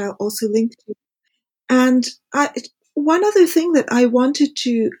hers, which I'll also link to. And one other thing that I wanted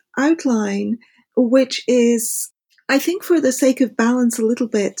to outline, which is, I think for the sake of balance a little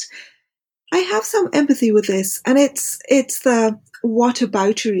bit, I have some empathy with this, and it's the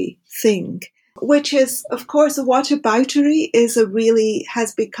whataboutery thing, which is, of course, a whataboutery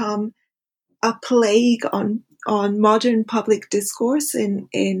has become a plague on modern public discourse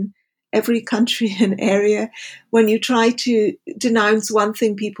in every country and area. When you try to denounce one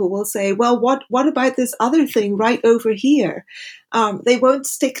thing, people will say, well, what about this other thing right over here? They won't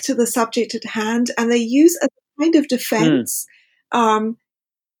stick to the subject at hand, and they use a kind of defense.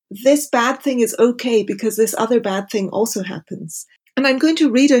 This bad thing is okay because this other bad thing also happens. And I'm going to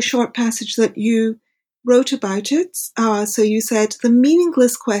read a short passage that you wrote about it. So you said, the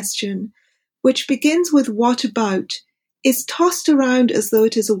meaningless question, which begins with what about, is tossed around as though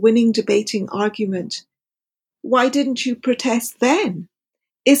it is a winning debating argument. Why didn't you protest then?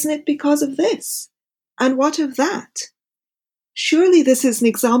 Isn't it because of this? And what of that? Surely this is an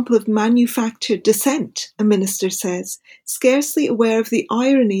example of manufactured dissent, a minister says, scarcely aware of the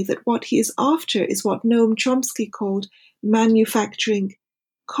irony that what he is after is what Noam Chomsky called manufacturing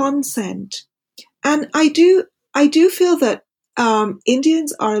consent. And I do feel that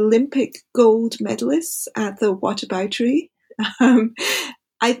Indians are Olympic gold medalists at the whataboutery.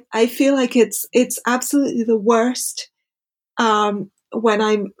 I feel like it's absolutely the worst when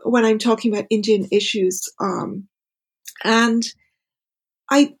I'm talking about Indian issues. And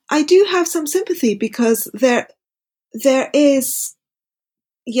I do have some sympathy because there is,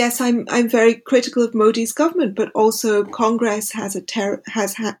 yes, I'm very critical of Modi's government, but also Congress has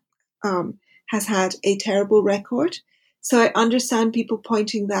had a terrible record. So I understand people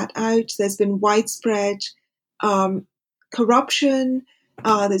pointing that out. There's been widespread corruption.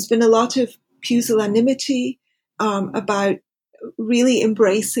 There's been a lot of pusillanimity about really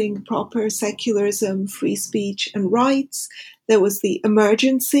embracing proper secularism, free speech, and rights. There was the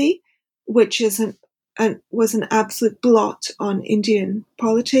emergency, which was an absolute blot on Indian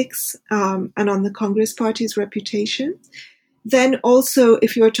politics and on the Congress Party's reputation. Then also,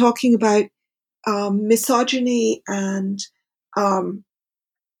 if you're talking about misogyny and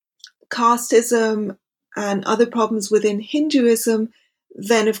casteism and other problems within Hinduism,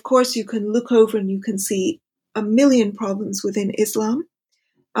 then of course you can look over and you can see a million problems within Islam.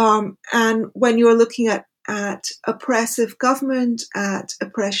 And when you're looking at oppressive government, at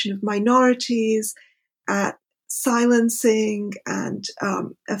oppression of minorities, at silencing and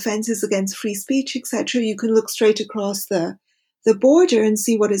offences against free speech, etc., you can look straight across the border and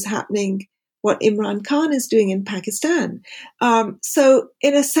see what is happening, what Imran Khan is doing in Pakistan. So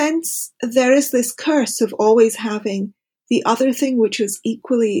in a sense, there is this curse of always having the other thing, which was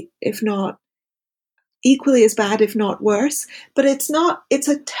equally as bad, if not worse. But it's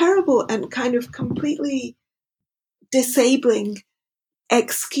a terrible and kind of completely disabling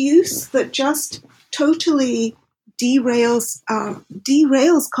excuse that just totally derails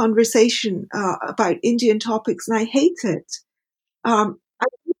conversation about Indian topics, and I hate it.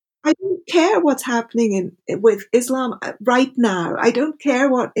 I don't care what's happening with Islam right now. I don't care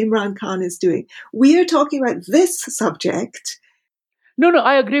what Imran Khan is doing. We are talking about this subject. No,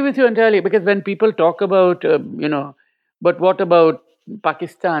 I agree with you entirely, because when people talk about, but what about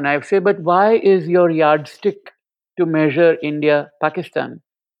Pakistan? I say, but why is your yardstick to measure India, Pakistan?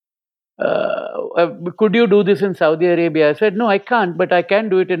 Could you do this in Saudi Arabia? I said, no, I can't, but I can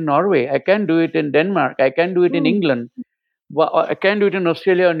do it in Norway. I can do it in Denmark. I can do it in England. I can do it in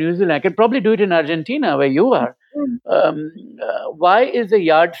Australia or New Zealand. I can probably do it in Argentina, where you are. Why is the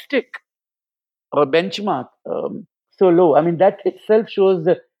yardstick or benchmark so low? I mean, that itself shows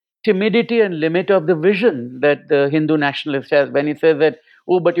the timidity and limit of the vision that the Hindu nationalist has when he says that,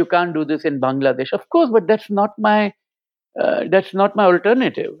 oh, but you can't do this in Bangladesh. Of course, but that's not my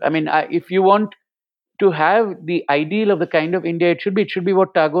alternative. I mean, if you want to have the ideal of the kind of India it should be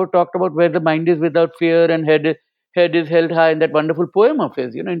what Tagore talked about, where the mind is without fear and head is held high in that wonderful poem of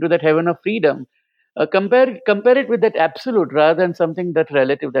his, into that heaven of freedom. Compare it with that absolute rather than something that's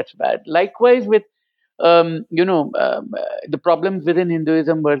relative, that's bad. Likewise with the problems within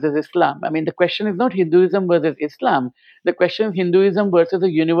Hinduism versus Islam. I mean, the question is not Hinduism versus Islam. The question is Hinduism versus a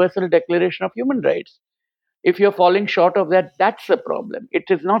universal declaration of human rights. If you're falling short of that, that's a problem. It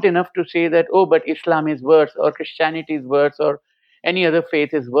is not enough to say that, oh, but Islam is worse or Christianity is worse or any other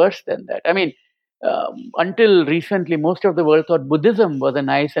faith is worse than that. I mean, until recently, most of the world thought Buddhism was a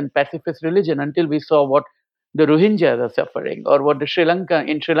nice and pacifist religion until we saw what the Rohingyas are suffering, or what in Sri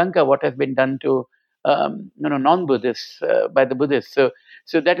Lanka, what has been done to non-Buddhists by the Buddhists. So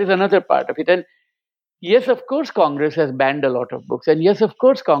that is another part of it. And yes, of course, Congress has banned a lot of books. And yes, of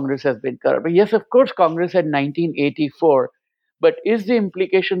course, Congress has been corrupt. Yes, of course, Congress had 1984. But is the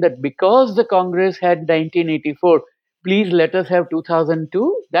implication that because the Congress had 1984, please let us have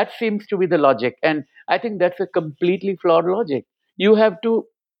 2002? That seems to be the logic. And I think that's a completely flawed logic. You have to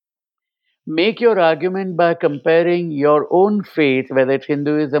make your argument by comparing your own faith, whether it's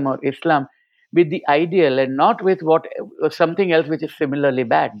Hinduism or Islam, with the ideal and not with something else which is similarly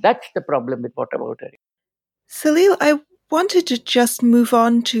bad. That's the problem with whataboutery. Salil, I wanted to just move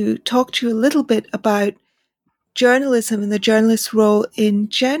on to talk to you a little bit about journalism and the journalist's role in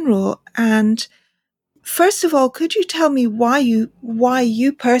general. And first of all, could you tell me why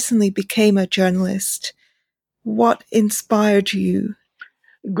you personally became a journalist? What inspired you?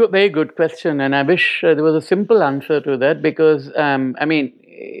 Very good question, and I wish there was a simple answer to that, because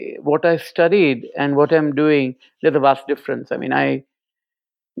what I studied and what I'm doing, there's a vast difference. I mean, I'm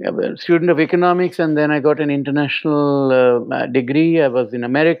a student of economics, and then I got an international degree. I was in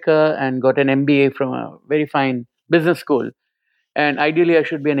America and got an MBA from a very fine business school. And ideally, I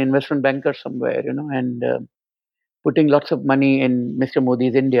should be an investment banker somewhere, and putting lots of money in Mr.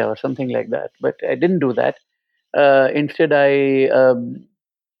 Modi's India or something like that. But I didn't do that. Instead,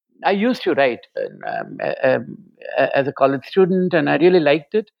 I used to write as a college student, and I really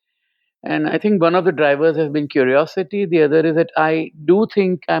liked it. And I think one of the drivers has been curiosity. The other is that I do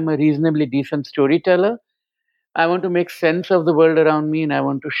think I'm a reasonably decent storyteller. I want to make sense of the world around me, and I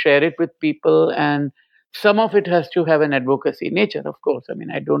want to share it with people. And some of it has to have an advocacy nature, of course. I mean,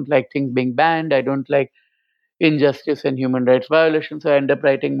 I don't like things being banned. I don't like injustice and human rights violations. So I end up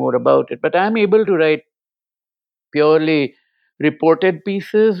writing more about it. But I'm able to write purely reported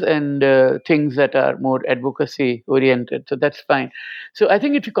pieces and things that are more advocacy oriented. So that's fine. So I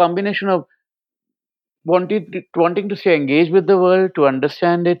think it's a combination of wanting to stay engaged with the world, to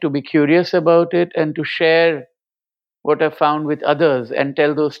understand it, to be curious about it, and to share what I found with others and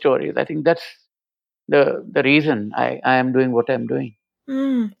tell those stories. I think that's the reason I am doing what I'm doing.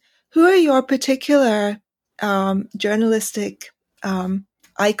 Who are your particular journalistic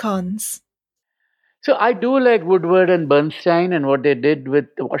icons? So I do like Woodward and Bernstein and what they did with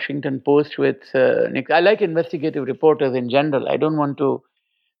the Washington Post with Nick. I like investigative reporters in general. I don't want to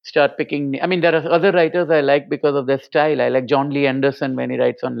start picking. I mean, there are other writers I like because of their style. I like John Lee Anderson when he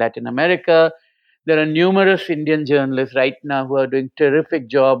writes on Latin America. There are numerous Indian journalists right now who are doing terrific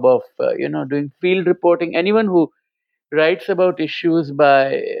job of doing field reporting. Anyone who writes about issues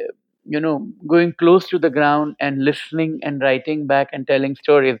by going close to the ground and listening and writing back and telling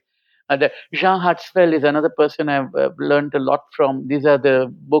stories. Jean Hartzfeld is another person I've learned a lot from. These are the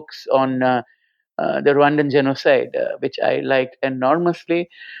books on the Rwandan genocide, which I liked enormously.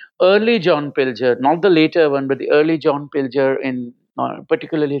 Early John Pilger, not the later one, but the early John Pilger, in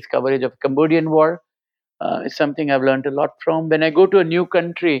particularly his coverage of the Cambodian War, is something I've learned a lot from. When I go to a new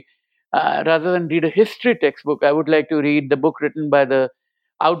country, rather than read a history textbook, I would like to read the book written by the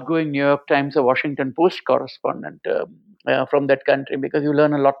outgoing New York Times or Washington Post correspondent from that country, because you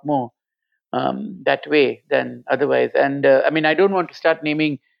learn a lot more that way than otherwise. And I don't want to start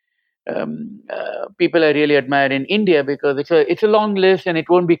naming people I really admire in India, because it's a long list and it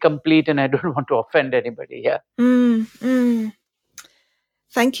won't be complete, and I don't want to offend anybody. Yeah.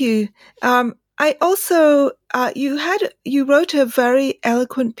 Thank you. I also you wrote a very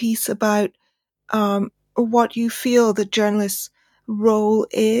eloquent piece about what you feel the journalist's role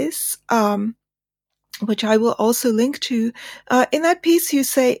is, which I will also link to. In that piece, you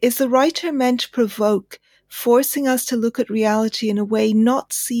say, "Is the writer meant to provoke, forcing us to look at reality in a way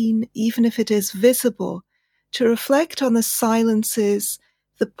not seen, even if it is visible, to reflect on the silences,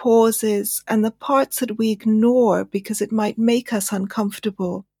 the pauses, and the parts that we ignore because it might make us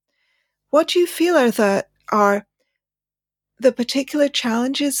uncomfortable? what do you feel are the particular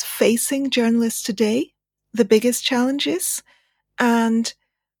challenges facing journalists today, the biggest challenges, and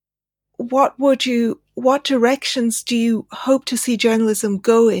what directions do you hope to see journalism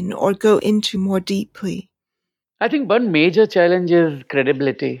go in or go into more deeply? I think one major challenge is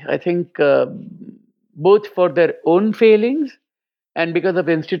credibility. I think both for their own failings and because of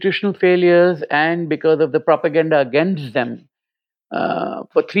institutional failures and because of the propaganda against them.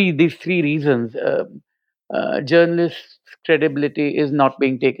 For these three reasons, journalists' credibility is not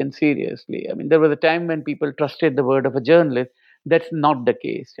being taken seriously. I mean, there was a time when people trusted the word of a journalist. That's not the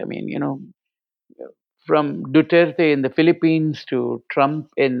case. I mean, from Duterte in the Philippines to Trump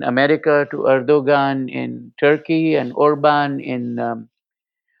in America to Erdogan in Turkey and Orban in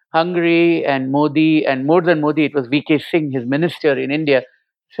Hungary and Modi, and more than Modi, it was VK Singh, his minister in India.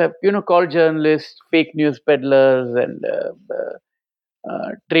 So, called journalists fake news peddlers and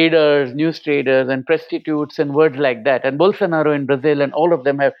traders, news traders, and prostitutes, and words like that. And Bolsonaro in Brazil, and all of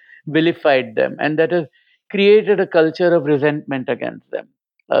them have vilified them, and that has created a culture of resentment against them.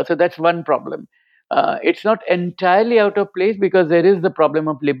 So that's one problem. It's not entirely out of place because there is the problem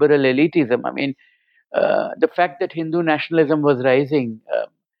of liberal elitism. I mean, the fact that Hindu nationalism was rising.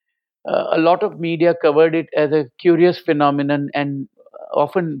 A lot of media covered it as a curious phenomenon and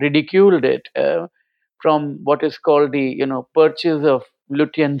often ridiculed it from what is called the purchase of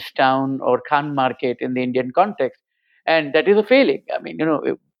Lutyens town or Khan market in the Indian context, and that is a failing. I mean,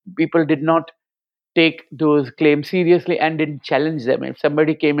 people did not take those claims seriously and didn't challenge them. If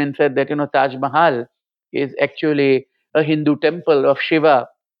somebody came and said that Taj Mahal is actually a Hindu temple of Shiva,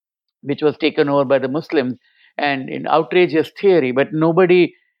 which was taken over by the Muslims, and in outrageous theory, but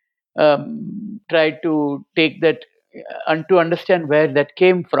nobody tried to take that and to understand where that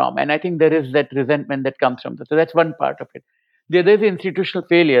came from. And I think there is that resentment that comes from that. So that's one part of it. The other is institutional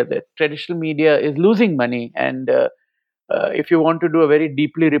failure, that traditional media is losing money. And if you want to do a very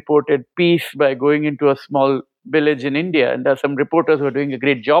deeply reported piece by going into a small village in India, and there are some reporters who are doing a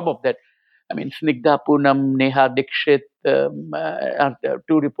great job of that. I mean, Snigdha Poonam, Neha Dikshit, are the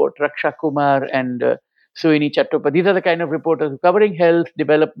two report, Raksha Kumar and Sohini Chattopadhyay. These are the kind of reporters who are covering health,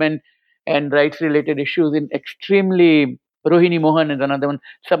 development, and rights-related issues in extremely. Rohini Mohan is another one.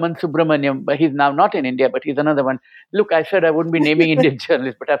 Saman Subramaniam, but he's now not in India, but he's another one. Look, I said I wouldn't be naming Indian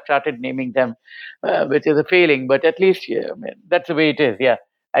journalists, but I've started naming them, which is a failing. But at least I mean, that's the way it is. Yeah,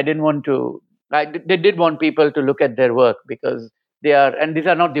 I didn't want to. They did want people to look at their work because they are, and these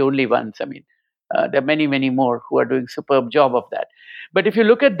are not the only ones. I mean, there are many, many more who are doing superb job of that. But if you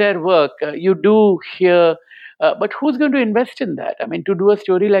look at their work, you do hear. But who's going to invest in that? I mean, to do a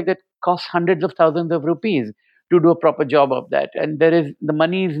story like that costs hundreds of thousands of rupees to do a proper job of that, and the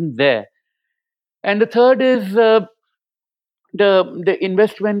money isn't there. And the third is the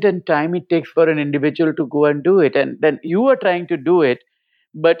investment and time it takes for an individual to go and do it, and then you are trying to do it,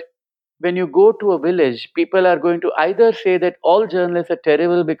 but when you go to a village, people are going to either say that all journalists are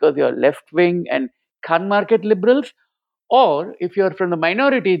terrible because you're left wing and Khan market liberals, or if you're from the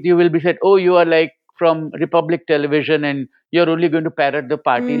minorities, you will be said, oh, you are like from Republic Television and you're only going to parrot the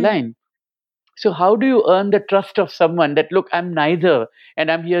party line. So, how do you earn the trust of someone that, look, I'm neither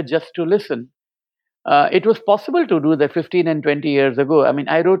and I'm here just to listen? It was possible to do that 15 and 20 years ago. I mean,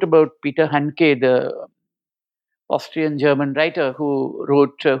 I wrote about Peter Handke, the Austrian-German writer who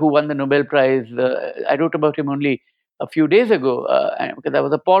won the Nobel Prize. I wrote about him only a few days ago because I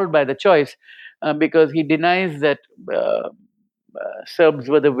was appalled by the choice because he denies that Serbs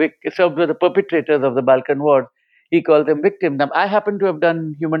were the perpetrators of the Balkan War. He calls them victims. Now, I happen to have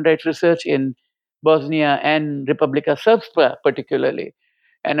done human rights research in Bosnia and Republika Srpska particularly,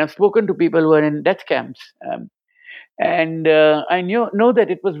 and I've spoken to people who are in death camps. And I know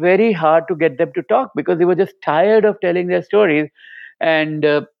that it was very hard to get them to talk because they were just tired of telling their stories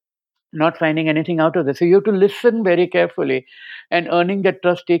and not finding anything out of this. So you have to listen very carefully, and earning that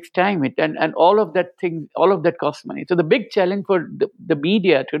trust takes time. And all of that costs money. So the big challenge for the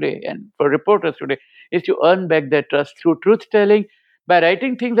media today and for reporters today is to earn back that trust through truth telling by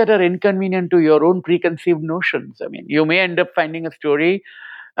writing things that are inconvenient to your own preconceived notions. I mean, you may end up finding a story.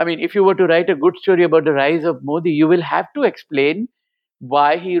 I mean, if you were to write a good story about the rise of Modi, you will have to explain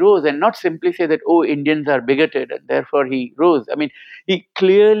why he rose and not simply say that, oh, Indians are bigoted and therefore he rose. I mean, he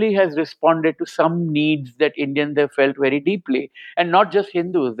clearly has responded to some needs that Indians have felt very deeply. And not just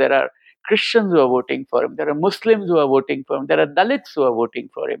Hindus. There are Christians who are voting for him. There are Muslims who are voting for him. There are Dalits who are voting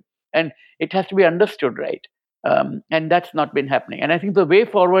for him. And it has to be understood right. And that's not been happening. And I think the way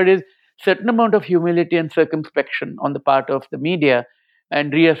forward is certain amount of humility and circumspection on the part of the media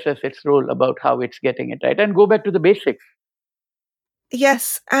and reassess its role about how it's getting it right and go back to the basics.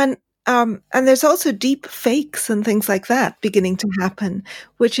 Yes, and And there's also deep fakes and things like that beginning to happen,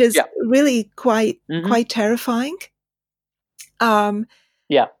 which is really quite terrifying.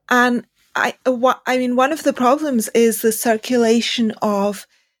 Yeah. And I mean, one of the problems is the circulation of,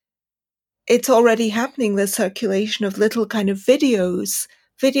 it's already happening, the circulation of little kind of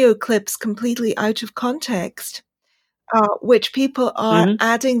video clips completely out of context, which people are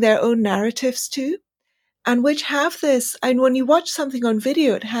adding their own narratives to, and which have this, and when you watch something on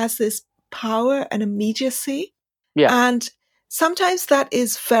video, it has this power and immediacy. Yeah. And sometimes that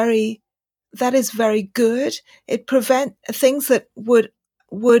is very good. It prevents things that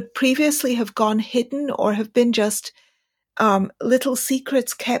would previously have gone hidden or have been just little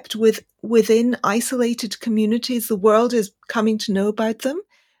secrets kept within isolated communities. The world is coming to know about them,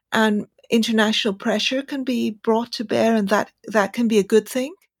 and international pressure can be brought to bear, and that can be a good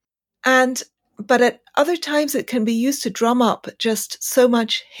thing. But at other times it can be used to drum up just so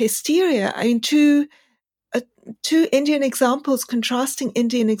much hysteria. I mean, two contrasting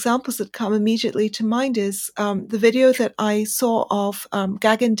Indian examples that come immediately to mind is the video that I saw of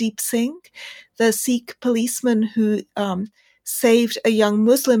Gagandeep Singh, the Sikh policeman who saved a young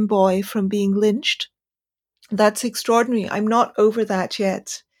Muslim boy from being lynched. That's extraordinary. I'm not over that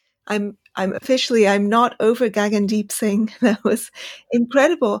yet. I'm not over Gagandeep Singh. That was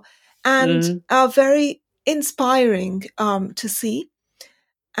incredible and very inspiring to see.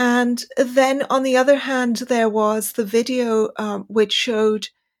 And then on the other hand, there was the video which showed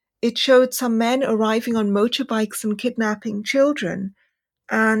some men arriving on motorbikes and kidnapping children.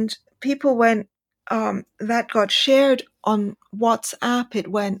 And people went, that got shared on WhatsApp.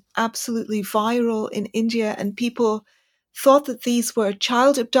 It went absolutely viral in India, and people thought that these were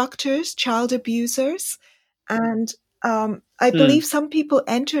child abductors, child abusers. And I believe some people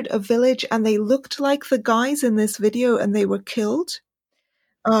entered a village and they looked like the guys in this video and they were killed.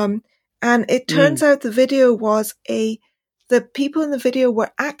 And it turns out the video was the people in the video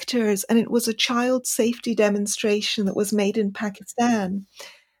were actors, and it was a child safety demonstration that was made in Pakistan.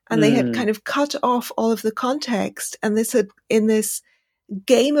 And they had kind of cut off all of the context. And in this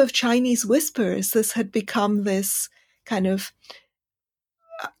game of Chinese whispers, this had become this kind of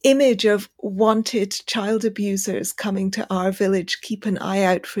image of wanted child abusers coming to our village. Keep an eye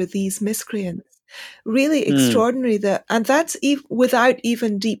out for these miscreants. Really extraordinary and that's without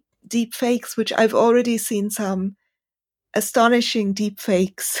even deep fakes, which I've already seen some astonishing deep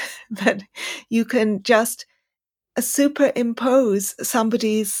fakes that you can just superimpose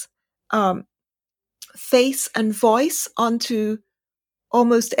somebody's face and voice onto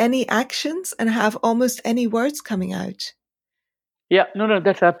almost any actions and have almost any words coming out. Yeah, no,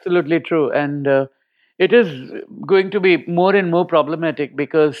 that's absolutely true. And it is going to be more and more problematic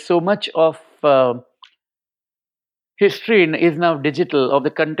because so much of history is now digital of the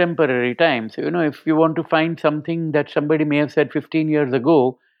contemporary times. So, if you want to find something that somebody may have said 15 years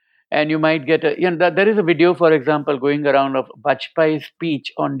ago, and you might get there is a video, for example, going around of Vajpayee's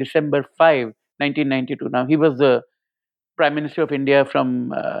speech on December 5, 1992. Now, he was the Prime Minister of India from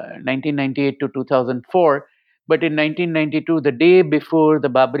 1998 to 2004. But in 1992, the day before the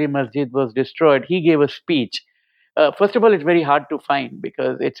Babri Masjid was destroyed, he gave a speech. First of all, it's very hard to find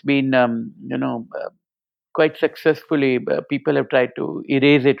because it's been, quite successfully, people have tried to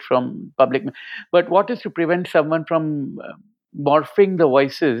erase it from public. But what is to prevent someone from morphing the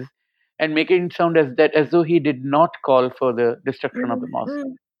voices and making it sound as though he did not call for the destruction of the mosque,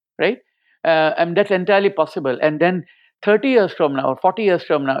 right? And that's entirely possible. And then 30 years from now or 40 years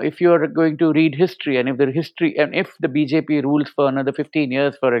from now, if you are going to read history, and if the BJP rules for another 15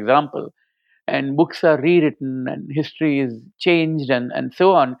 years, for example, and books are rewritten and history is changed and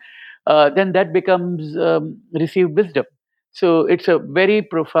so on, then that becomes received wisdom. So it's a very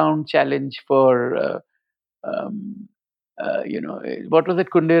profound challenge for, what was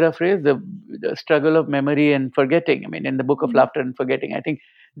it Kundera phrase? The struggle of memory and forgetting. I mean, in the Book of Laughter and Forgetting, I think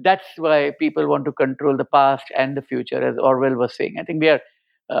that's why people want to control the past and the future, as Orwell was saying. I think we are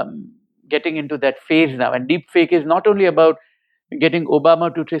getting into that phase now. And deepfake is not only about getting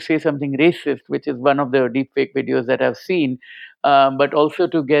Obama to say something racist, which is one of the deepfake videos that I've seen, but also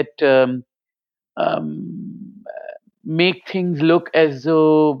to get make things look as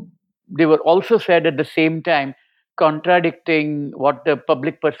though they were also said at the same time, contradicting what the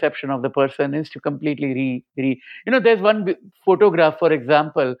public perception of the person is, to completely there's one photograph, for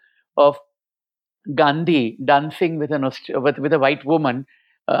example, of Gandhi dancing with with a white woman,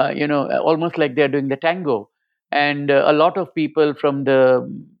 almost like they're doing the tango. And a lot of people from the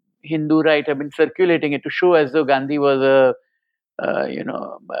Hindu right have been circulating it to show as though Gandhi was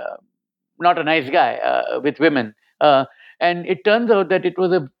not a nice guy with women. And it turns out that it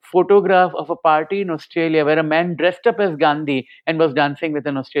was a photograph of a party in Australia where a man dressed up as Gandhi and was dancing with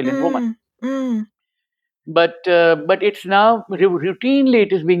an Australian woman. But it's now routinely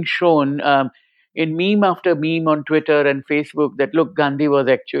it is being shown in meme after meme on Twitter and Facebook that look, Gandhi was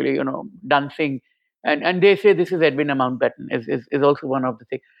actually dancing, and they say this is Edwina Mountbatten is also one of the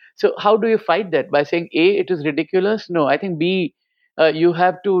things. So how do you fight that? By saying A, it is ridiculous? No, I think B, you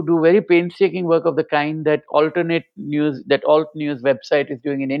have to do very painstaking work of the kind that alt news website is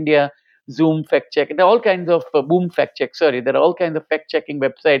doing in India. Zoom fact check. There are all kinds of Boom fact check. Sorry, there are all kinds of fact checking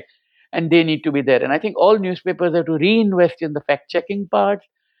websites, and they need to be there. And I think all newspapers have to reinvest in the fact checking part.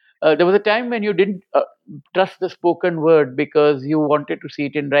 There was a time when you didn't trust the spoken word because you wanted to see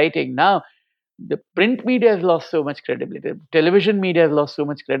it in writing. Now, the print media has lost so much credibility. The television media has lost so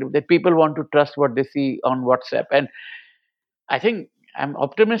much credibility that people want to trust what they see on WhatsApp. And I think I'm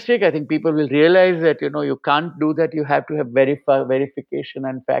optimistic. I think people will realize that you can't do that. You have to have verification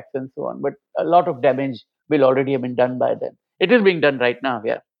and facts and so on. But a lot of damage will already have been done by then. It is being done right now.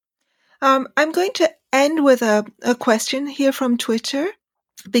 Yeah. I'm going to end with a question here from Twitter,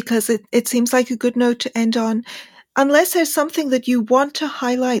 because it seems like a good note to end on. Unless there's something that you want to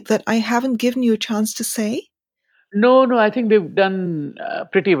highlight that I haven't given you a chance to say? No, I think we've done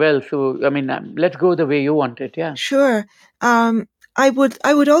pretty well. So, I mean, let's go the way you want it. Yeah. Sure. I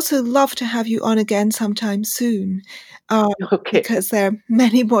would also love to have you on again sometime soon. Okay. Because there are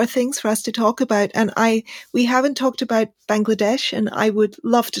many more things for us to talk about. And we haven't talked about Bangladesh, and I would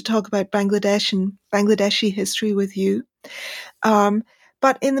love to talk about Bangladesh and Bangladeshi history with you.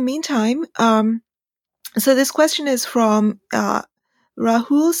 But in the meantime, so this question is from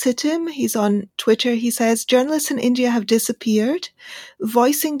Rahul Sitim. He's on Twitter. He says, journalists in India have disappeared.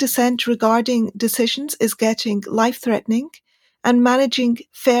 Voicing dissent regarding decisions is getting life-threatening, and managing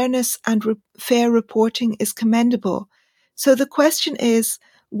fairness and fair reporting is commendable. So the question is,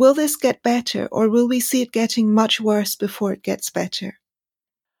 will this get better, or will we see it getting much worse before it gets better?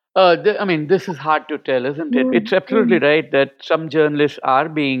 I mean, this is hard to tell, isn't it? It's absolutely right that some journalists are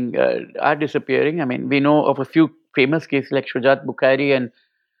disappearing. I mean, we know of a few famous cases like Shujat Bukhari and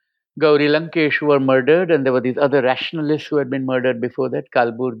Gauri Lankesh who were murdered, and there were these other rationalists who had been murdered before that,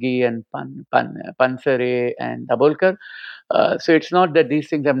 Kalburgi and Pansare and Dabolkar. So it's not that these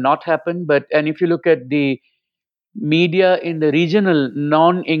things have not happened, and if you look at the media in the regional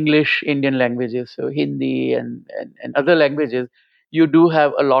non-English Indian languages, so Hindi and other languages, you do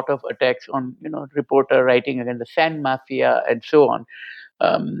have a lot of attacks on reporter writing against the sand mafia and so on.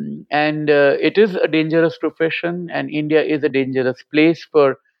 And it is a dangerous profession, and India is a dangerous place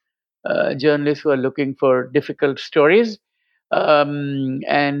for journalists who are looking for difficult stories. And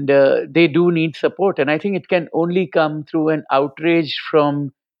they do need support. And I think it can only come through an outrage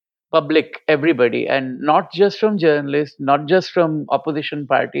from public, everybody, and not just from journalists, not just from opposition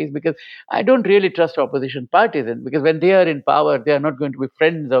parties, because I don't really trust opposition parties, because when they are in power, they are not going to be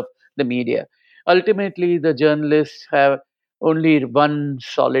friends of the media. Ultimately, the journalists have only one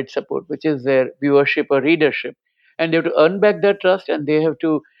solid support, which is their viewership or readership, and they have to earn back their trust, and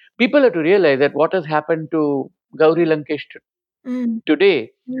people have to realize that what has happened to Gauri Lankesh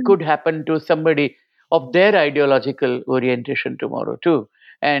today could happen to somebody of their ideological orientation tomorrow too.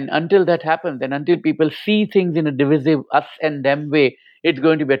 And until that happens, and until people see things in a divisive us and them way, it's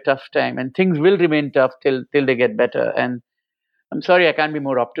going to be a tough time, and things will remain tough till they get better. And I'm sorry, I can't be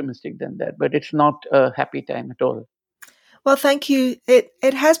more optimistic than that, but it's not a happy time at all. Well, thank you. It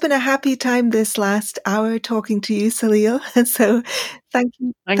has been a happy time this last hour talking to you, Salil. So thank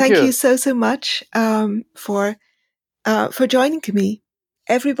you. Thank you so much for joining me.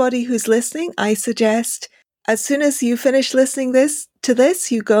 Everybody who's listening, I suggest as soon as you finish listening to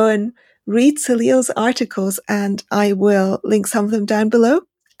this, you go and read Salil's articles, and I will link some of them down below,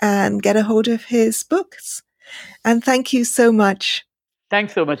 and get a hold of his books. And thank you so much.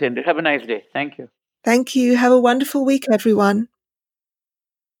 Thanks so much, Andrew. Have a nice day. Thank you. Thank you. Have a wonderful week, everyone.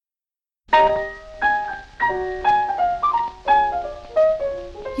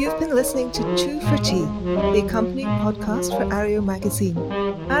 You've been listening to Two for Tea, the accompanying podcast for Areo magazine.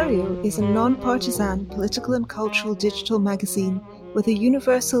 Areo is a non-partisan political and cultural digital magazine with a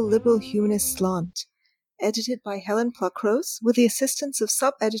universal liberal humanist slant, edited by Helen Pluckrose with the assistance of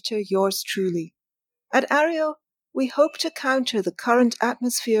sub-editor yours truly. At Areo, we hope to counter the current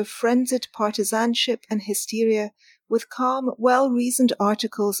atmosphere of frenzied partisanship and hysteria with calm, well-reasoned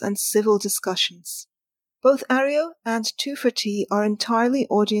articles and civil discussions. Both Areo and Two for Tea are entirely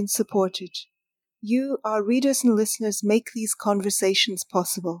audience-supported. You, our readers and listeners, make these conversations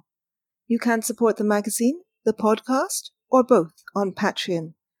possible. You can support the magazine, the podcast, or both on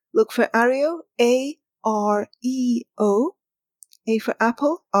Patreon. Look for Areo, A-R-E-O, A for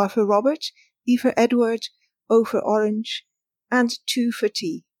Apple, R for Robert, E for Edward, O for Orange, and 2 for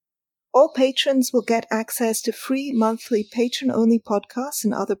tea. All patrons will get access to free monthly patron-only podcasts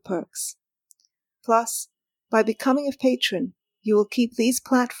and other perks. Plus, by becoming a patron, you will keep these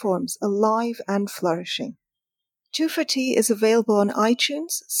platforms alive and flourishing. 2 for Tea is available on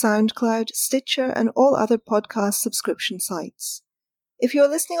iTunes, SoundCloud, Stitcher, and all other podcast subscription sites. If you're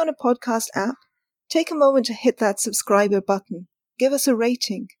listening on a podcast app, take a moment to hit that subscriber button. Give us a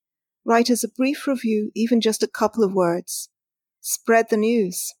rating. Write us a brief review, even just a couple of words. Spread the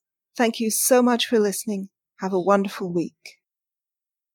news. Thank you so much for listening. Have a wonderful week.